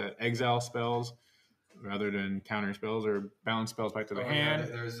other things that exile spells rather than counter spells or bounce spells back to the hand.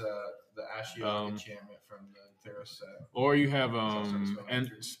 There's the Ashiok enchantment from the Theros set. Or you have also and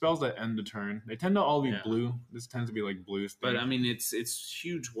spells that end the turn. They tend to all be Yeah. blue. This tends to be like blue. But I mean, it's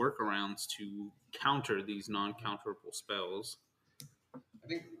huge workarounds to counter these non-counterable spells. I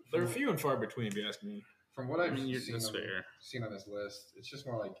think they're few and far between, if you ask me. From what I've that's fair. seen on this list, it's just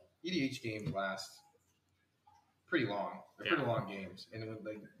more like EDH games last pretty long. They're pretty long games, and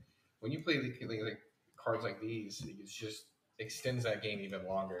when you play like cards like these, it just extends that game even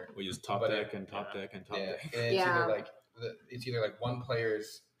longer. We use top deck and top deck and top deck. And it's either like one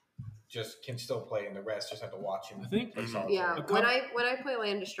player's just can still play, and the rest just have to watch him. I think. Yeah, when I play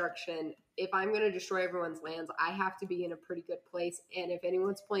land destruction, if I'm going to destroy everyone's lands, I have to be in a pretty good place. And if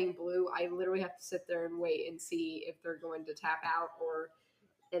anyone's playing blue, I literally have to sit there and wait and see if they're going to tap out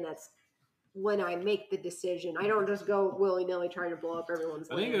and that's when I make the decision. I don't just go willy-nilly trying to blow up everyone's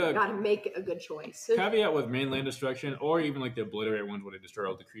land. I got to make a good choice. Caveat with main land destruction, or even like the obliterate ones where they destroy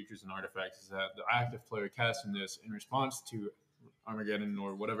all the creatures and artifacts, is that the active player casting this in response to Armageddon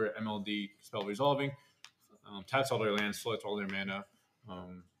or whatever MLD spell resolving, taps all their lands, floats all their mana,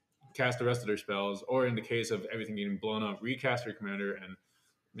 cast the rest of their spells, or in the case of everything getting blown up, recast their commander and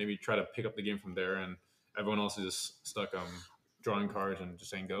maybe try to pick up the game from there, and everyone else is just stuck drawing cards and just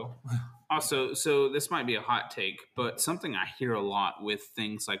saying go. Also, so this might be a hot take, but something I hear a lot with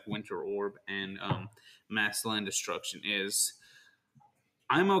things like Winter Orb and Mass Land Destruction is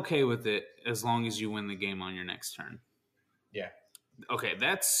I'm okay with it as long as you win the game on your next turn. Yeah. Okay,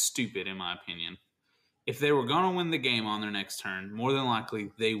 that's stupid in my opinion. If they were going to win the game on their next turn, more than likely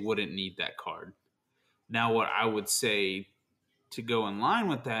they wouldn't need that card. Now, what I would say to go in line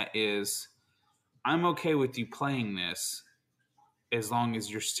with that is I'm okay with you playing this as long as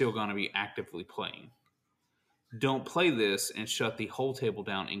you're still going to be actively playing. Don't play this and shut the whole table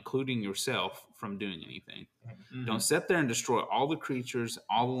down, including yourself, from doing anything. Mm-hmm. Don't sit there and destroy all the creatures,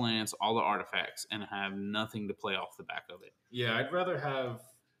 all the lands, all the artifacts, and have nothing to play off the back of it. Yeah, I'd rather have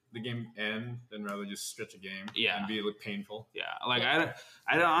the game end than rather just stretch a game and be painful. Yeah, like I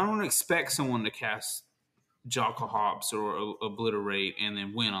don't expect someone to cast Jockle Hops or Obliterate and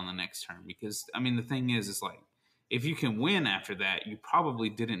then win on the next turn, because I mean the thing is like if you can win after that, you probably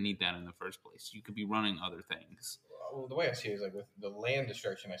didn't need that in the first place. You could be running other things. Well, the way I see it is like with the land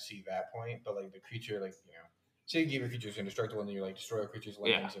destruction, I see that point, but like the creature, like say you give your creatures indestructible and then you like destroy a creature's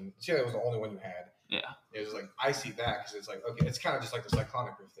lands, and say that was the only one you had. Yeah, it was like I see that because it's like okay, it's kind of just like the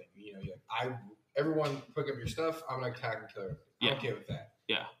Cyclonic Rift thing. You're like everyone pick up your stuff. I'm gonna attack and kill everybody. I'm okay with that.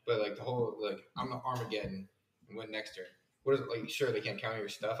 Yeah, but like the whole I'm gonna Armageddon and win next turn. What is it like? Sure, they can't counter your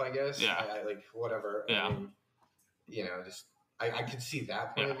stuff, I guess. Yeah, like whatever. Yeah. I mean, just I can see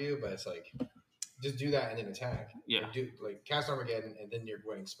that point of view, but it's like just do that and then attack. Yeah, like cast Armageddon and then your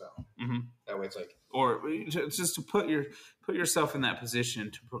winning spell. Mm-hmm. That way, it's like or just to put yourself in that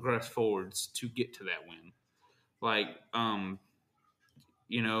position to progress forwards to get to that win. Like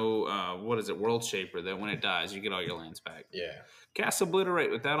what is it, World Shaper? That when it dies, you get all your lands back. Yeah, cast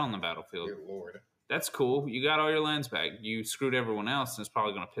Obliterate with that on the battlefield. Good Lord. That's cool. You got all your lands back. You screwed everyone else, and it's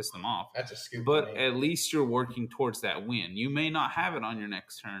probably going to piss them off. That's a scoop. But at least you're working towards that win. You may not have it on your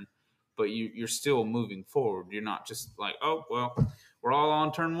next turn, but you're still moving forward. You're not just like, oh, well, we're all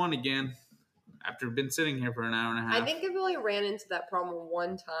on turn one again after been sitting here for an hour and a half. I think I've only ran into that problem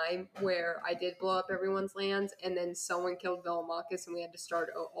one time where I did blow up everyone's lands, and then someone killed Velomachus, and we had to start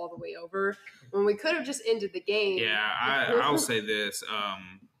all the way over when we could have just ended the game. Yeah, I'll say this.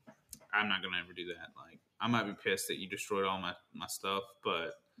 I'm not going to ever do that. Like, I might be pissed that you destroyed all my stuff,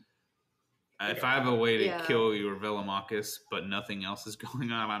 but if I have a way to kill your Velomachus, but nothing else is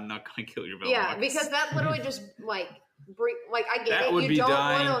going on, I'm not going to kill your Velomachus. Yeah, because that literally just, I get that it. Would be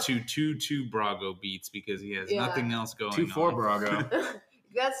dying to 2/2 Brago beats because he has nothing else going 2/4 on. 2/4 Brago.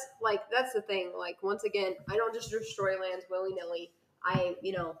 That's the thing. Like, once again, I don't just destroy lands willy-nilly. I,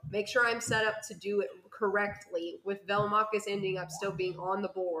 make sure I'm set up to do it correctly with Velomachus ending up still being on the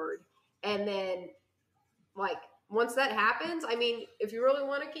board. And then, once that happens, I mean, if you really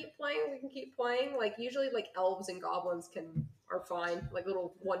want to keep playing, we can keep playing. Like, usually, elves and goblins are fine. Like,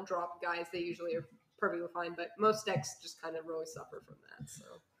 little one-drop guys, they usually are perfectly fine. But most decks just kind of really suffer from that.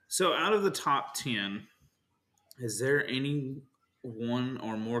 So out of the top 10, is there any one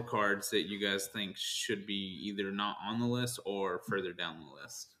or more cards that you guys think should be either not on the list or further down the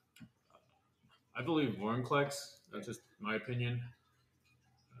list? I believe Vorinclex. That's just my opinion.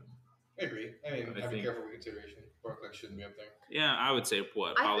 I agree. I mean, I I'd be think- careful with consideration. Barclay shouldn't be up there. Yeah, I would say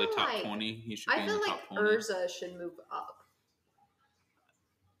what I probably feel top like- 20. He should be I in feel the like top 20. Urza should move up.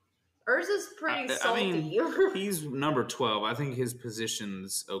 Urza's pretty I salty. mean, he's number 12. I think his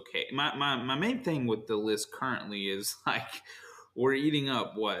position's okay. My main thing with the list currently is like we're eating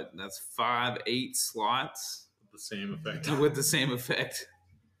up what? That's 5-8 slots The same effect. with the same effect.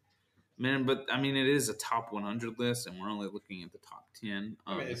 Man, but I mean, it is a top 100 list, and we're only looking at the top 10.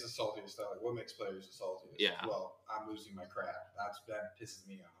 I mean, it's the saltiest stuff. Like, what makes players the saltiest? Yeah. Well, I'm losing my crap. That pisses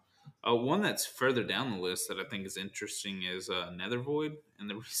me off. One that's further down the list that I think is interesting is Nethervoid. And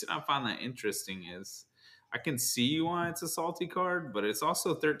the reason I find that interesting is I can see why it's a salty card, but it's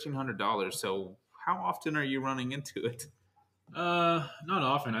also $1,300. So how often are you running into it? Not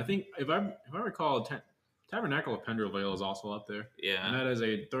often. I think if I recall, Tabernacle of Pendrell Vale is also up there, and Yeah. that is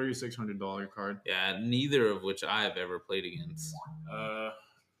a $3,600 card. Yeah, neither of which I have ever played against.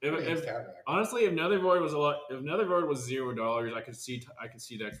 If honestly, if Nethervoid was $0, I could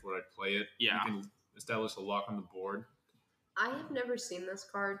see decks where I'd play it. Yeah. You can establish a lock on the board. I have never seen this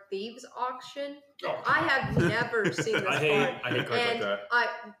card. Thieves Auction. Oh, I have never seen this I card. hate cards like And that.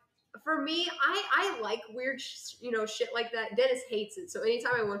 for me, I like weird, shit like that. Dennis hates it. So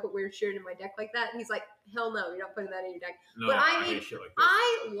anytime I want to put weird shit in my deck like that, he's like, "Hell no, you're not putting that in your deck." No, but I hate mean, shit like this.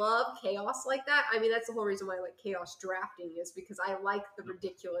 I love chaos like that. I mean, that's the whole reason why I like chaos drafting is because I like the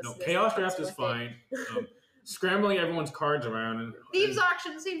ridiculousness. No, chaos that comes draft is with it. fine. Scrambling everyone's cards around and Thieves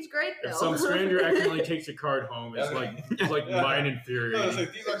Auction seems great though. if some stranger accidentally takes your card home, it's like Yeah. mind No, infuriating. it's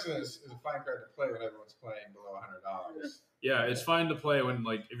like, Thieves Auction is a fine card to play when everyone's playing below $100. Yeah, it's fine to play when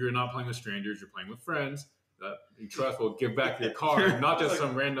if you're not playing with strangers, you're playing with friends that you trust will give back your card, not just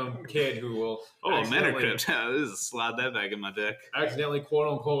some random kid who will Oh, accidentally- Mana Crypt. This is slide that back in my deck. accidentally quote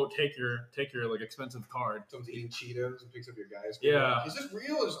unquote take your like expensive card. Someone's eating Cheetos and picks up your guys. Yeah. Is this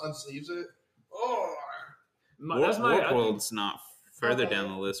real or just unsleeves it? Oh. That's my Warp I think- World's not further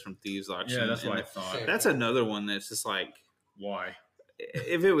down the list from Thieves Auction. Yeah, that's and what I thought. that's another one that's just like, Why?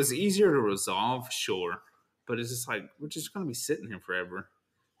 if it was easier to resolve, sure. But it's just like, we're just going to be sitting here forever.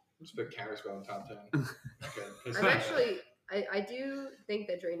 Just put Counterspell in top 10. Okay. I'm actually, I do think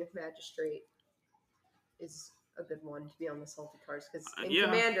that Drain of Magistrate is a good one to be on the salty cards because in Yeah.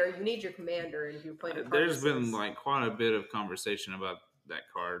 Commander you need your commander, and if you're playing, There's been like quite a bit of conversation about that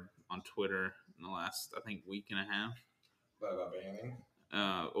card on Twitter in the last, I think, week and a half. What about banning?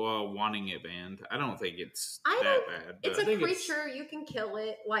 Well, wanting it banned. I don't think it's I that don't- bad. it's but a think it's- creature you can kill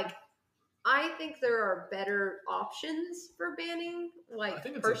it. Like I think there are better options for banning, I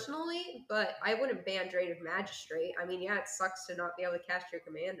think it's personally, but I wouldn't ban Drain of Magistrate. I mean, yeah, it sucks to not be able to cast your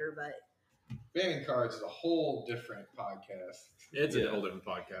commander, but Banning cards is a whole different podcast. It's Yeah. a whole different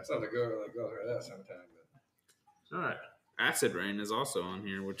podcast. So to go through that sometime. But All right. Acid Rain is also on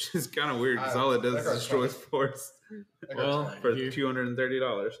here, which is kind of weird because all it that does is card's destroy fun. force that Well, card's for You-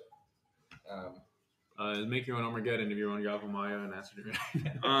 $230. Make your own Armageddon if you want Yavimaya and Acid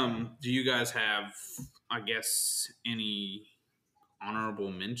Rain. Do you guys have, I guess, any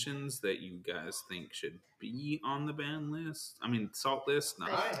honorable mentions that you guys think should be on the ban list? I mean, salt list, no, I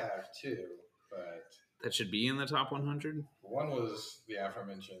have two, but that should be in the top 100. one was the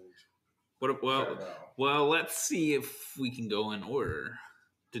aforementioned. What? Well, Farewell. well, let's see if we can go in order.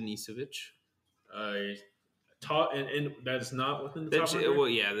 Denisovich. And that's not within the top That's, 100? well,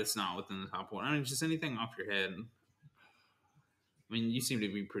 yeah, that's not within the top one. I mean, just anything off your head. I mean, you seem to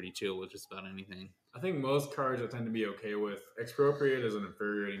be pretty chill with just about anything. I think most cards I tend to be okay with. Expropriate is an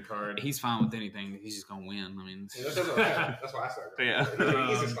infuriating card. He's fine with anything. He's just gonna win. I mean, Yeah, that's why I started. Yeah.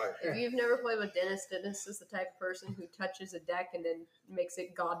 He's just like, if you've never played with Dennis, Dennis is the type of person who touches a deck and then makes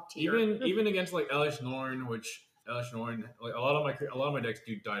it god tier. even against like Elish Norn, which Elish Norn, like a lot of my decks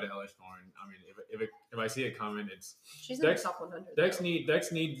do die to Elish Norn. I mean, if I see it coming, it's She's in the decks- top 100. decks though.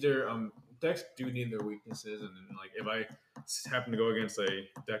 need their decks do need their weaknesses, and then like if I happen to go against a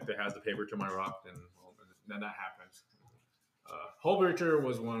deck that has the paper to my rock, then that happens. Hullbreacher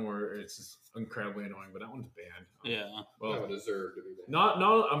was one where it's just incredibly annoying, but that one's banned. yeah. that Well, would deserve to be there.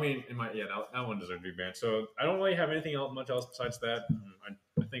 no. I mean, that one deserves to be banned. So I don't really have anything much else besides that.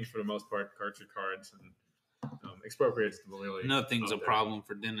 I think for the most part, cards are cards, and Expropriate's really Nothing's a up there. problem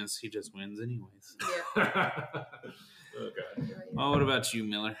for Dennis. He just wins anyways. Yeah. Okay. Right. Well, what about you,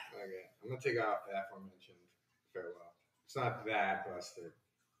 Miller? Okay, I'm gonna take off the aforementioned Farewell. It's not that busted.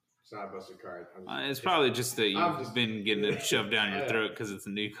 It's not a busted card. It's probably just that I'm you've just- been getting it shoved down your Yeah. throat because it's a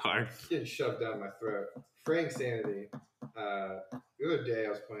new card. It's getting shoved down my throat. Fraying Sanity. The other day I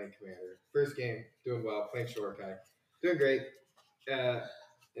was playing Commander. First game, doing well, playing Shorekai. Doing great.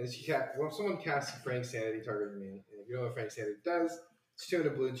 And when someone casts Frank Sanity targeting me, and if you know what Frank Sanity does, it's 2 in a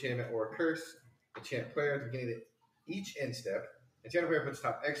blue enchantment or a curse. Enchant player at the beginning of each end step. Enchanted player puts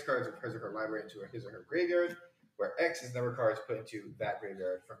top X cards of his or her library into his or her graveyard, where X is the number of cards put into that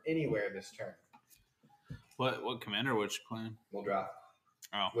graveyard from anywhere this turn. What commander was you playing? Moldrath.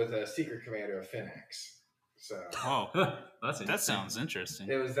 Oh. With a secret commander of Finax. So that sounds interesting.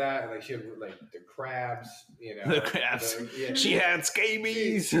 it was that, like, she had like the crabs, you know. The crabs. She had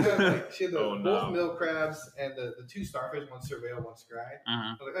scabies. She had Oh, no. both mill crabs and the 2 starfish, one surveil, one scry. Uh-huh.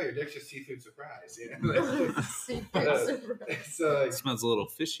 I was like, oh, your deck's just seafood surprise. You know? Seafood surprise. So It smells a little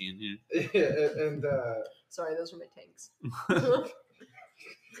fishy in here. yeah, and Sorry, those are my tanks.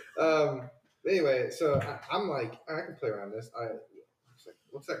 anyway, so I'm like, I can play around this.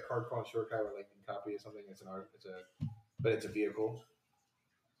 What's that card called? Short card where, like, you can copy something. But it's a vehicle.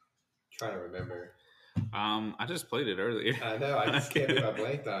 Trying to remember. I just played it earlier. I know. I just can't believe I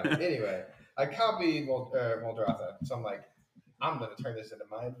blanked on it. Anyway, I copied Moldrath, so I'm like, I'm going to turn this into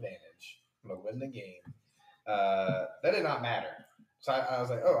my advantage. I'm going to win the game. That did not matter. So I was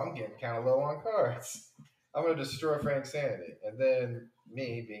like, oh, I'm getting kind of low on cards. I'm going to destroy Frank's sanity. And then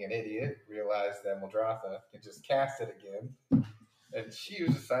me, being an idiot, realized that Moldratha can just cast it again. And she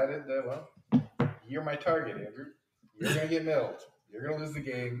was decided that, well, you're my target, Andrew. You're going to get milled. You're going to lose the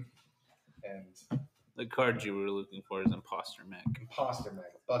game. And The card you were looking for is Imposter Mech. Imposter Mech,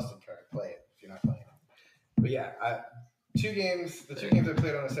 busted card. Play it if you're not playing it. But yeah, the 2 games I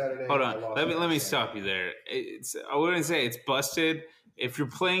played on a Saturday. Hold on, let me stop you there. I wouldn't say it's busted. If you're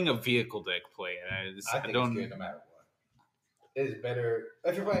playing a vehicle deck, play it. I think it's good no matter what. It is better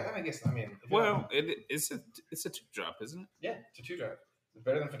if you're playing. I guess. I mean, it's a 2-drop, isn't it? Yeah, it's a 2-drop. It's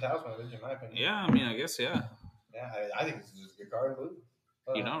better than Phantasma, in my opinion. Yeah, I mean, I guess yeah. Yeah, I think it's just a good card in blue.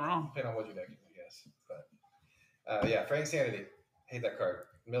 You're not wrong. Depending on what your deck is, I guess. But yeah, Frank Sanity. Hate that card.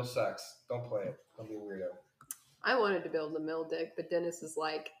 Mill sucks. Don't play it. Don't be a weirdo. I wanted to build a mill deck, but Dennis is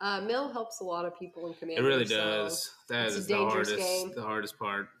like, mill helps a lot of people in Commander. It really so does. That it's is a the dangerous hardest. game. The hardest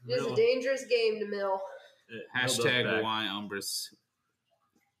part. It's a dangerous game to mill. Hashtag why Umbris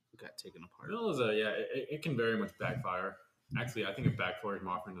got taken apart. Mill is it can very much backfire. Actually, I think it backfires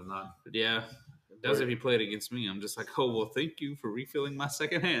more often than not. But yeah, it does if you play it against me. I'm just like, oh, well, thank you for refilling my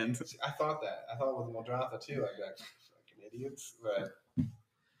second hand. I thought that. I thought with Moldratha too. I'd be like, fucking idiots. But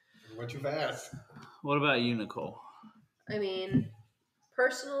we went too fast. What about you, Nicole? I mean,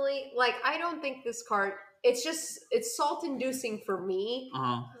 personally, like, I don't think this card, it's salt-inducing for me.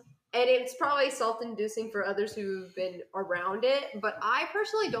 Uh-huh. And it's probably salt-inducing for others who've been around it. But I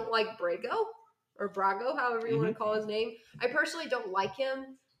personally don't like Brago, or Brago, however you want to call his name. I personally don't like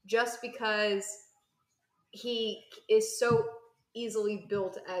him just because he is so easily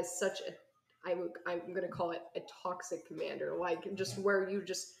built as such I'm going to call it a toxic commander. Like, just where you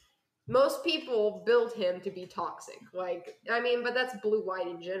just... Most people build him to be toxic. Like, I mean, but that's blue-white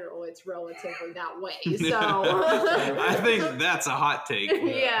in general. It's relatively that way. So I think that's a hot take.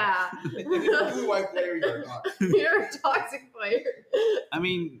 Yeah. Blue-white player, you're not. You're a toxic player. I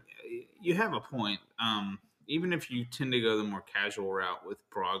mean, you have a point. Even if you tend to go the more casual route with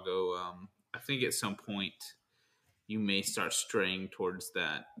Brago, I think at some point you may start straying towards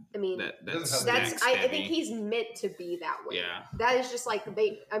that. I mean, I think he's meant to be that way. Yeah. That is just like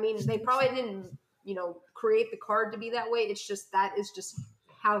they probably didn't, create the card to be that way. It's just that is just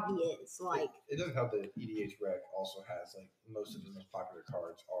how he is. Like, it doesn't help that EDH Rec also has, like, most of the most popular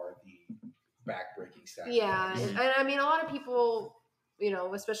cards are the back-breaking stats. Yeah, and I mean, a lot of people,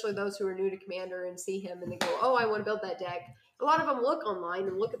 especially those who are new to Commander and see him and they go, oh, I want to build that deck. A lot of them look online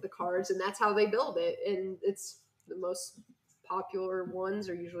and look at the cards, and that's how they build it. And it's the most popular ones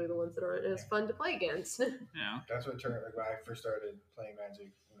are usually the ones that aren't as fun to play against. Yeah. That's what turned, like, when I first started playing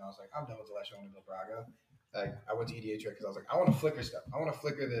Magic, I was like, I'm done with the last. I want to build Braga. Like, I went to EDH because I was like, I want to flicker stuff. I want to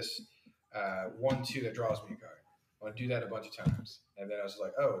flicker this 1/2 that draws me a card. I want to do that a bunch of times. And then I was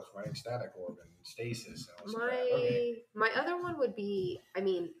like, oh, it's running Static Orb and Stasis. And I was like, my other one would be,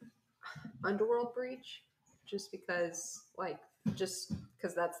 Underworld Breach, just because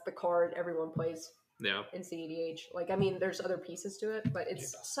that's the card everyone plays. Yeah. In CEDH. Like, there's other pieces to it, but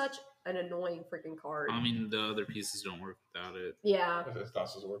it's such an annoying freaking card. I mean, the other pieces don't work without it. Yeah.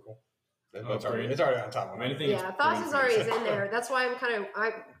 Thassa's Oracle. It's already on top of anything. Yeah, Thassa's already is in there. That's why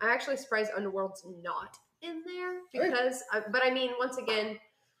I'm actually surprised Underworld's not in there because, once again,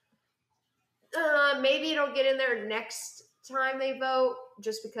 maybe it'll get in there next time they vote,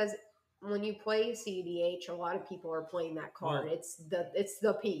 just because when you play CEDH, a lot of people are playing that card. Well, it's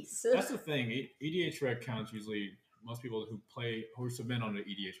the piece. That's the thing. EDH Rec counts usually. Most people who submit on the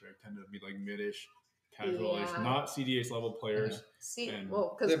EDH Rec tend to be like mid-ish. casual-ish, Yeah. not CDH level players. And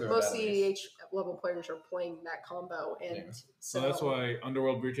because They've been most better CDH level players are playing that combo, and Yeah. So that's why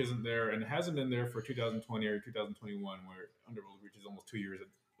Underworld Breach isn't there, and it hasn't been there for 2020 or 2021, where Underworld Breach is almost 2 years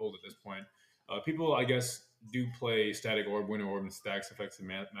old at this point. People, I guess, do play Static Orb, Winter Orb, and Stacks Effects and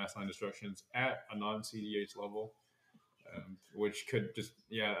Mass Line Destructions at a non-CDH level, which could just,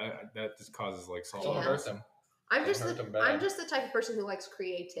 that just causes like solid. Don't Yeah. hurt them. I'm Don't just hurt them bad. I'm just the type of person who likes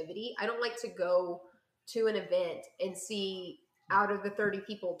creativity. I don't like to go to an event and see out of the 30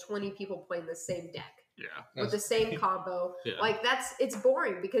 people, 20 people playing the same deck Yeah. with the same combo. Yeah. Like it's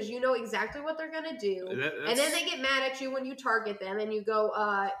boring because you know exactly what they're gonna do. And then they get mad at you when you target them and you go,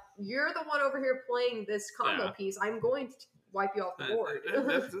 you're the one over here playing this combo piece. I'm going to wipe you off the board.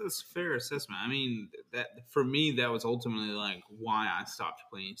 That's a fair assessment. I mean, that for me, that was ultimately like why I stopped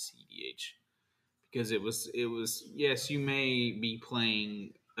playing CDH. Because it was yes, you may be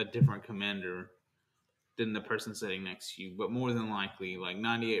playing a different commander than the person sitting next to you, but more than likely, like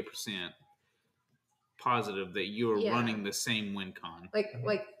 98% positive that you are running the same win con.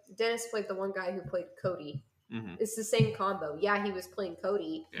 Like Dennis played the one guy who played Cody. Mm-hmm. It's the same combo. Yeah, he was playing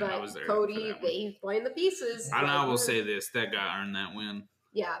Cody, but Cody, he's playing the pieces. And I will say this: that guy earned that win.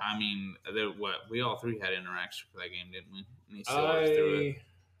 Yeah. I mean, we all three had interaction for that game, didn't we? And he still worked through it.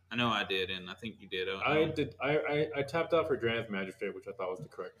 I know I did, and I think you did. I did. I tapped out for Drannith Magistrate, which I thought was the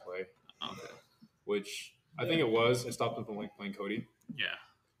correct play. Okay. Which I think it was. It stopped him from playing Cody. Yeah.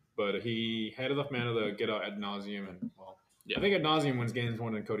 But he had enough mana to get out Ad Nauseam, and I think Ad Nauseam wins games more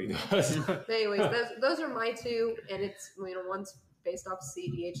than Cody does. But anyways, those are my two, and it's one's based off of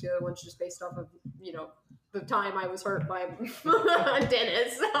CDH, the other one's just based off of the time I was hurt by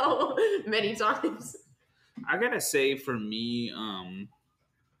Dennis so many times. I gotta say, for me,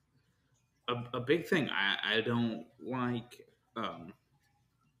 a big thing I don't like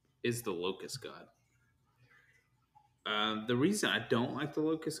is the Locust God. The reason I don't like the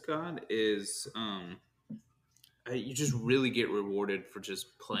Locust God is you just really get rewarded for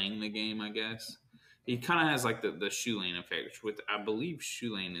just playing the game, I guess. He kind of has like the Shoe Lane effect, with I believe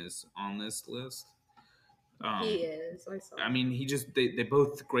Shoe Lane is on this list. He is. I saw. I mean, they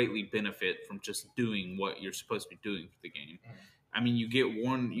both greatly benefit from just doing what you're supposed to be doing for the game. I mean,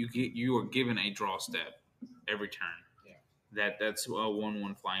 you are given a draw step every turn. Yeah. That's a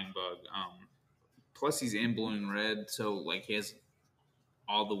 1/1 flying bug. Plus he's in blue and red, so like he has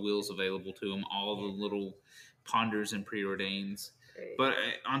all the wheels available to him, all the little ponders and preordains. Great. But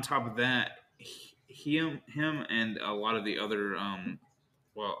on top of that, him and a lot of the other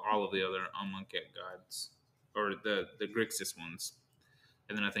all of the other Amonkhet gods, or the Grixis ones,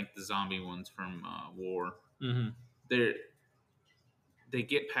 and then I think the zombie ones from War. Mm-hmm. They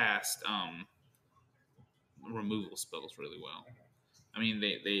get past removal spells really well. I mean,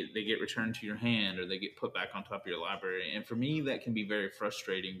 they get returned to your hand, or they get put back on top of your library. And for me, that can be very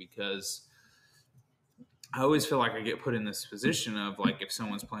frustrating because I always feel like I get put in this position of, like, if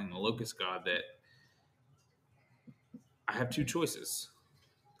someone's playing the Locust God, that I have two choices.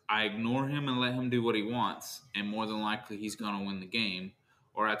 I ignore him and let him do what he wants, and more than likely he's going to win the game,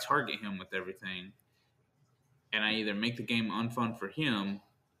 or I target him with everything, and I either make the game unfun for him,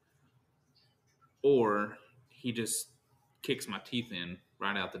 or he just kicks my teeth in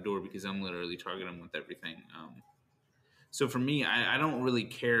right out the door because I'm literally targeting him with everything. So for me, I don't really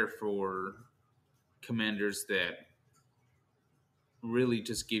care for commanders that really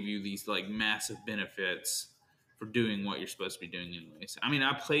just give you these like massive benefits for doing what you're supposed to be doing anyways. I mean,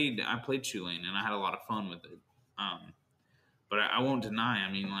 I played Shoe Lane and I had a lot of fun with it. But I won't deny,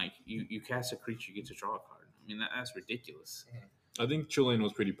 I mean, like, you cast a creature, you get to draw a card. I mean, that's ridiculous. I think Chulane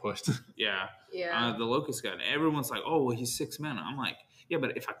was pretty pushed. Yeah. Yeah. The Locust God. Everyone's like, oh, well, he's 6 mana. I'm like, yeah,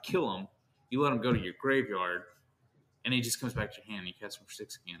 but if I kill him, you let him go to your graveyard, and he just comes back to your hand, and you cast him for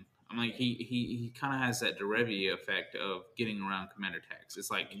 6 again. I'm like, he kind of has that Derevi effect of getting around commander tax. It's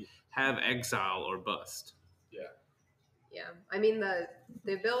like, have exile or bust. Yeah. I mean,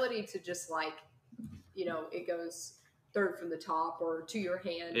 the ability to just, like, it goes third from the top or to your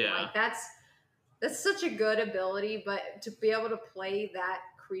hand. Yeah. Like, that's such a good ability, but to be able to play that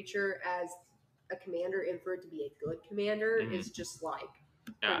creature as a commander and for it to be a good commander is just like...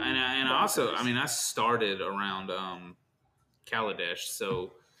 Yeah, and also, I mean, I started around Kaladesh,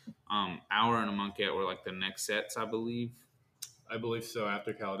 so Hour and Amonkhet were like the next sets, I believe. I believe so,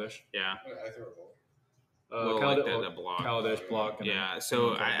 after Kaladesh. Yeah. I threw a ball. Like the block. Kaladesh block. And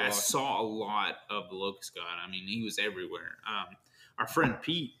so I saw a lot of the Locust God. I mean, he was everywhere. Our friend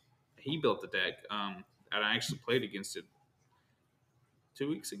Pete, he built the deck, and I actually played against it a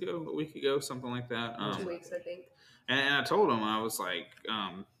week ago, something like that. 2 weeks, I think. And I told him, I was like,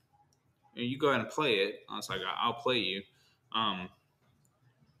 You go ahead and play it. I was like, I'll play you.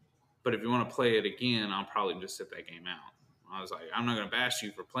 But if you want to play it again, I'll probably just sit that game out. I was like, I'm not going to bash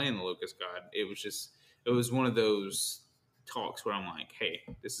you for playing the Locust God. It was one of those talks where I'm like, hey,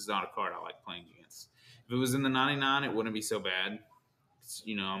 this is not a card I like playing against. If it was in the 99, it wouldn't be so bad.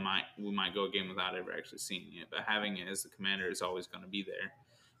 We might go a game without ever actually seeing it, but having it as the commander is always going to be there.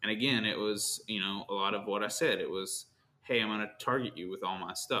 And again, it was, a lot of what I said. It was, hey, I'm going to target you with all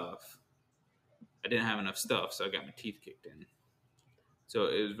my stuff. I didn't have enough stuff, so I got my teeth kicked in. So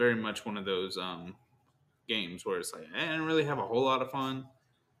it was very much one of those games where it's like, I didn't really have a whole lot of fun,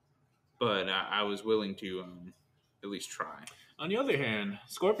 but I was willing to at least try. On the other hand,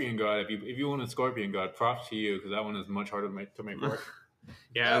 Scorpion God, if you want a Scorpion God, props to you, because that one is much harder to make work.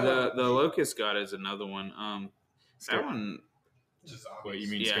 Yeah, the Locust God is another one. That one. Just What, you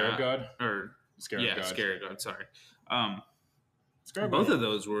mean Yeah. Scarab God? Or Scarab God. Scarab God. Sorry. Scarab Both God. of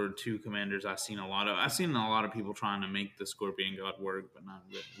those were two commanders I've seen a lot of. I've seen a lot of people trying to make the Scorpion God work, but not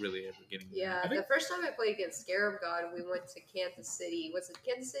really ever getting there. Yeah, I think- the first time I played against Scarab God, we went to Kansas City. Was it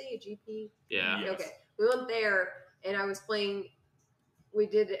Kansas City, a GP? Yeah. Yes. Okay, we went there, and I was playing. We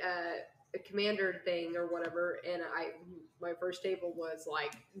did a commander thing or whatever, and my first table was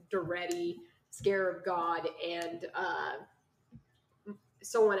like Duretti, Scarab God, and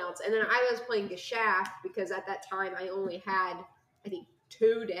someone else, and then I was playing Geshaft because at that time I only had, I think,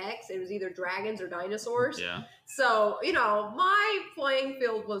 2 decks. It was either dragons or dinosaurs. Yeah. So, my playing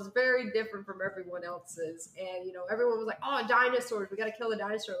field was very different from everyone else's. And, everyone was like, oh, dinosaurs. We got to kill the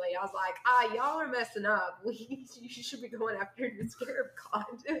dinosaur lady. I was like, y'all are messing up. You should be going after the Scarab God.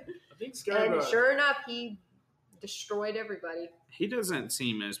 I think Scarab And God. sure enough, he destroyed everybody. He doesn't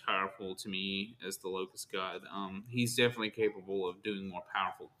seem as powerful to me as the Locust God. He's definitely capable of doing more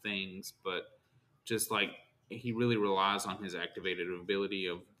powerful things, but just like he really relies on his activated ability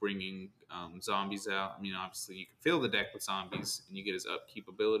of bringing zombies out. I mean, obviously you can fill the deck with zombies and you get his upkeep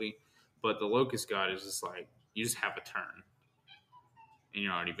ability, but the Locust God is just like you just have a turn and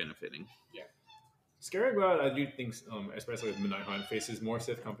you're already benefiting. Scarab God, I do think, especially with Midnight Hunt, faces more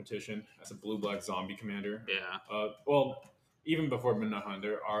stiff competition as a blue-black zombie commander. Yeah. Well, even before Midnight Hunt,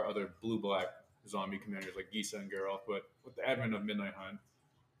 there are other blue-black zombie commanders like Gisa and Geralt, but with the advent of Midnight Hunt,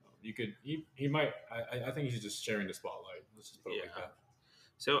 he might. I think he's just sharing the spotlight. Let's just put it like Yeah. that.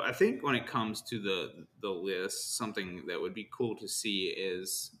 So I think when it comes to the list, something that would be cool to see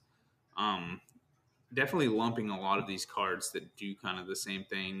is definitely lumping a lot of these cards that do kind of the same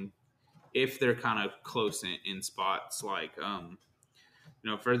thing, if they're kind of close in spots. Like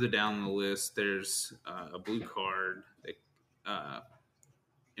further down the list, there's a blue card,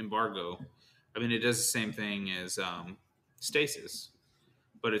 Embargo. I mean, it does the same thing as Stasis,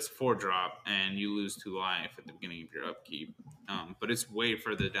 but it's 4-drop and you lose 2 life at the beginning of your upkeep. But it's way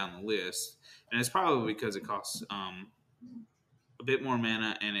further down the list, and it's probably because it costs a bit more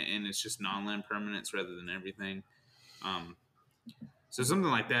mana and it's just non-land permanents rather than everything. So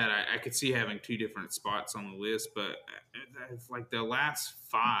something like that, I could see having 2 different spots on the list, but it's like the last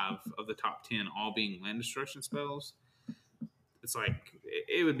 5 of the top 10 all being land destruction spells. It's like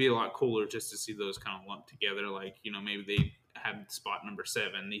it would be a lot cooler just to see those kind of lumped together. Like maybe they have spot number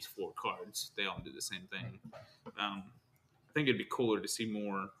 7, these 4 cards, they all do the same thing. I think it'd be cooler to see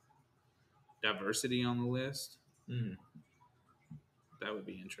more diversity on the list. Mm. That would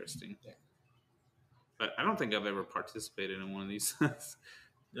be interesting. Yeah. But I don't think I've ever participated in one of these.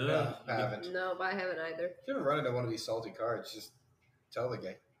 No, I haven't. No, but I haven't either. If you ever run into one of these salty cards, just tell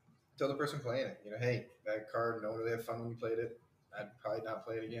the person playing it, hey, that card, no one really had fun when you played it. I'd probably not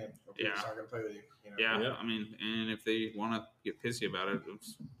play it again. Or people just aren't going to play with you. Yeah, Yeah. I mean, and if they want to get pissy about it,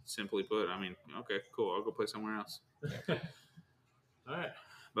 it's simply put, I mean, okay, cool, I'll go play somewhere else. All right.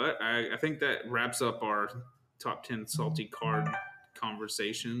 But I think that wraps up our top 10 salty card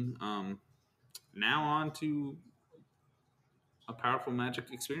conversation. Now on to a powerful Magic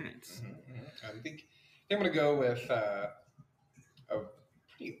experience. I think I'm going to go with a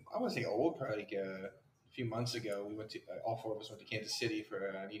pretty, I want to say old, probably like a few months ago. We went to, all 4 of us went to Kansas City for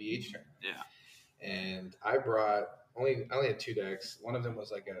an EDH tournament. Yeah. And I only had 2 decks. One of them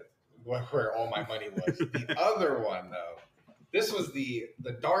was like where all my money was. The other one, though, this was the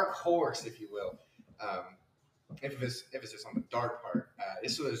dark horse, if you will. Emphasis on the dark part.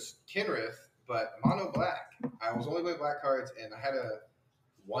 This was Kinrith, but mono black. I was only playing black cards, and I had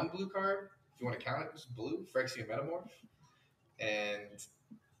 1 blue card. If you want to count it, it was blue, Phyrexian Metamorph. And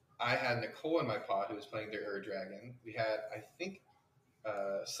I had Nicole in my pot who was playing their Ur Dragon. We had, I think,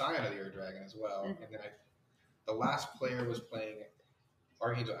 Scion of the Ur Dragon as well. Mhm. And then the last player was playing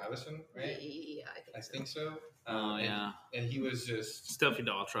Archangel Avacyn, right? Yeah, I think so. And he was just Stuffy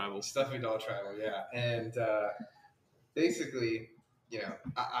Doll Tribal. Stuffy Doll Tribal, yeah. And basically, you know,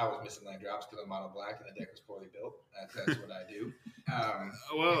 I was missing land drops because I'm mono black and the deck was poorly built. That's what I do.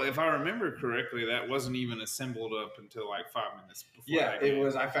 Well, if I remember correctly, that wasn't even assembled up until like 5 minutes before. Yeah, it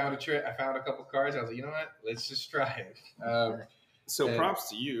was. I found a trick. I found a couple cards. I was like, you know what? Let's just try it. So props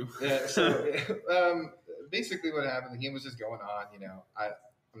to you. Yeah. So basically, what happened? The game was just going on. You know, I'm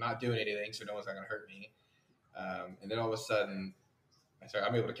not doing anything, so no one's not going to hurt me. And then all of a sudden,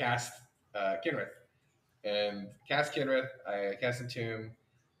 I'm able to cast Kinrith. And cast Kinrith, I cast Entomb.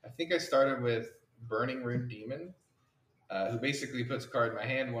 I think I started with Burning Rune Demon, who basically puts a card in my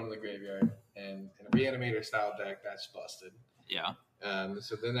hand, one in the graveyard, and in a Reanimator style deck, that's busted. Yeah.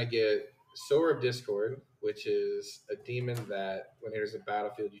 So then I get Sower of Discord, which is a demon that when it enters the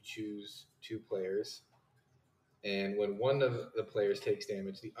battlefield, you choose 2 players. And when one of the players takes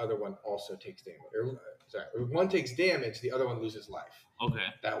damage, the other one also takes damage. Or one takes damage, the other one loses life. Okay.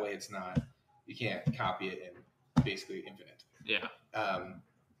 That way it's not, you can't copy it in basically infinite. Yeah.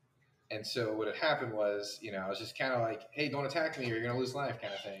 And so what had happened was, you know, I was just kind of like, hey, don't attack me or you're going to lose life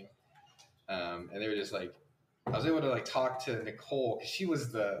kind of thing. And they were just like, I was able to like talk to Nicole because she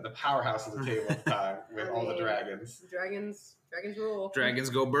was the powerhouse of the table at the time with all the dragons. Dragons rule. Dragons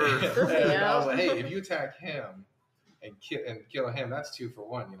go burr. And I was like, hey, if you attack him and kill him, that's 2 for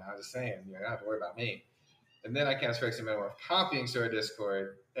 1. You know, I was just saying, you don't have to worry about me. And then I cast Phyrexian Metamorph, copying Sower of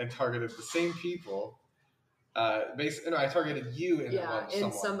Discord and targeted the same people. I targeted you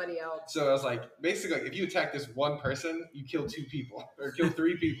and somebody else. So I was like, basically, if you attack this one person, you kill 2 people or kill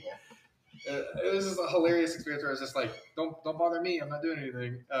 3 people. It was just a hilarious experience where I was just like, don't bother me, I'm not doing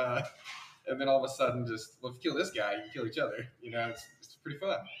anything. And then all of a sudden, just if you kill this guy, you kill each other. You know, it's pretty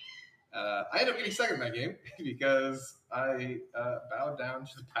fun. I ended up getting second in that game because I bowed down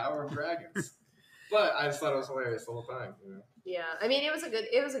to the power of dragons. But I just thought it was hilarious the whole time. You know? Yeah, I mean, it was a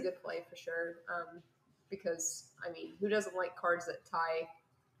good play for sure. Because I mean, who doesn't like cards that tie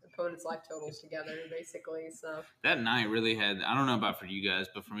opponents' life totals together, basically? So that night really had, I don't know about for you guys,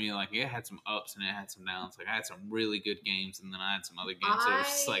 but for me, like, it had some ups and it had some downs. Like, I had some really good games, and then I had some other games that was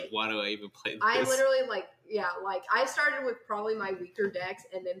just like, why do I even play this? I literally I started with probably my weaker decks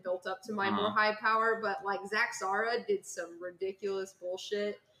and then built up to my more high power. But like Zaxara did some ridiculous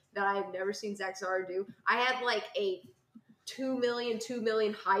bullshit that I have never seen Zaxara do. I had like a 2 million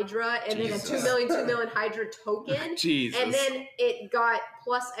Hydra and Jesus. then a 2 million Hydra token. Jesus. And then it got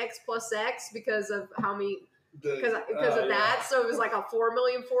 +X because of how many because of that. So it was like a 4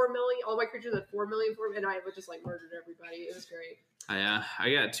 million. All my creatures had 4 million, and I would just like murdered everybody. It was great.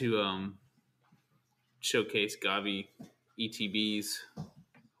 I got to showcase Gavi ETBs.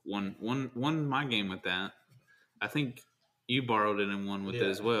 Won my game with that. I think you borrowed it and won with it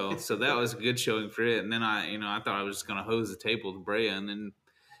as well. So that was a good showing for it. And then I thought I was just gonna hose the table with Brea, and then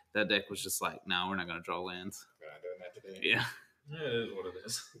that deck was just like, no, we're not gonna draw lands. We're not doing that today. Yeah. Yeah, it is what it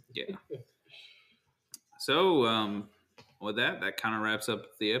is. Yeah. So with that kind of wraps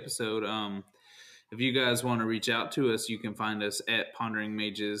up the episode. If you guys want to reach out to us, you can find us at Pondering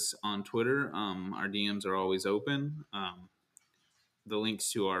Mages on Twitter. Our DMs are always open. The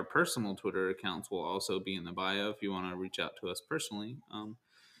links to our personal Twitter accounts will also be in the bio if you want to reach out to us personally.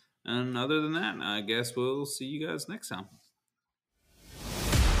 And other than that, I guess we'll see you guys next time.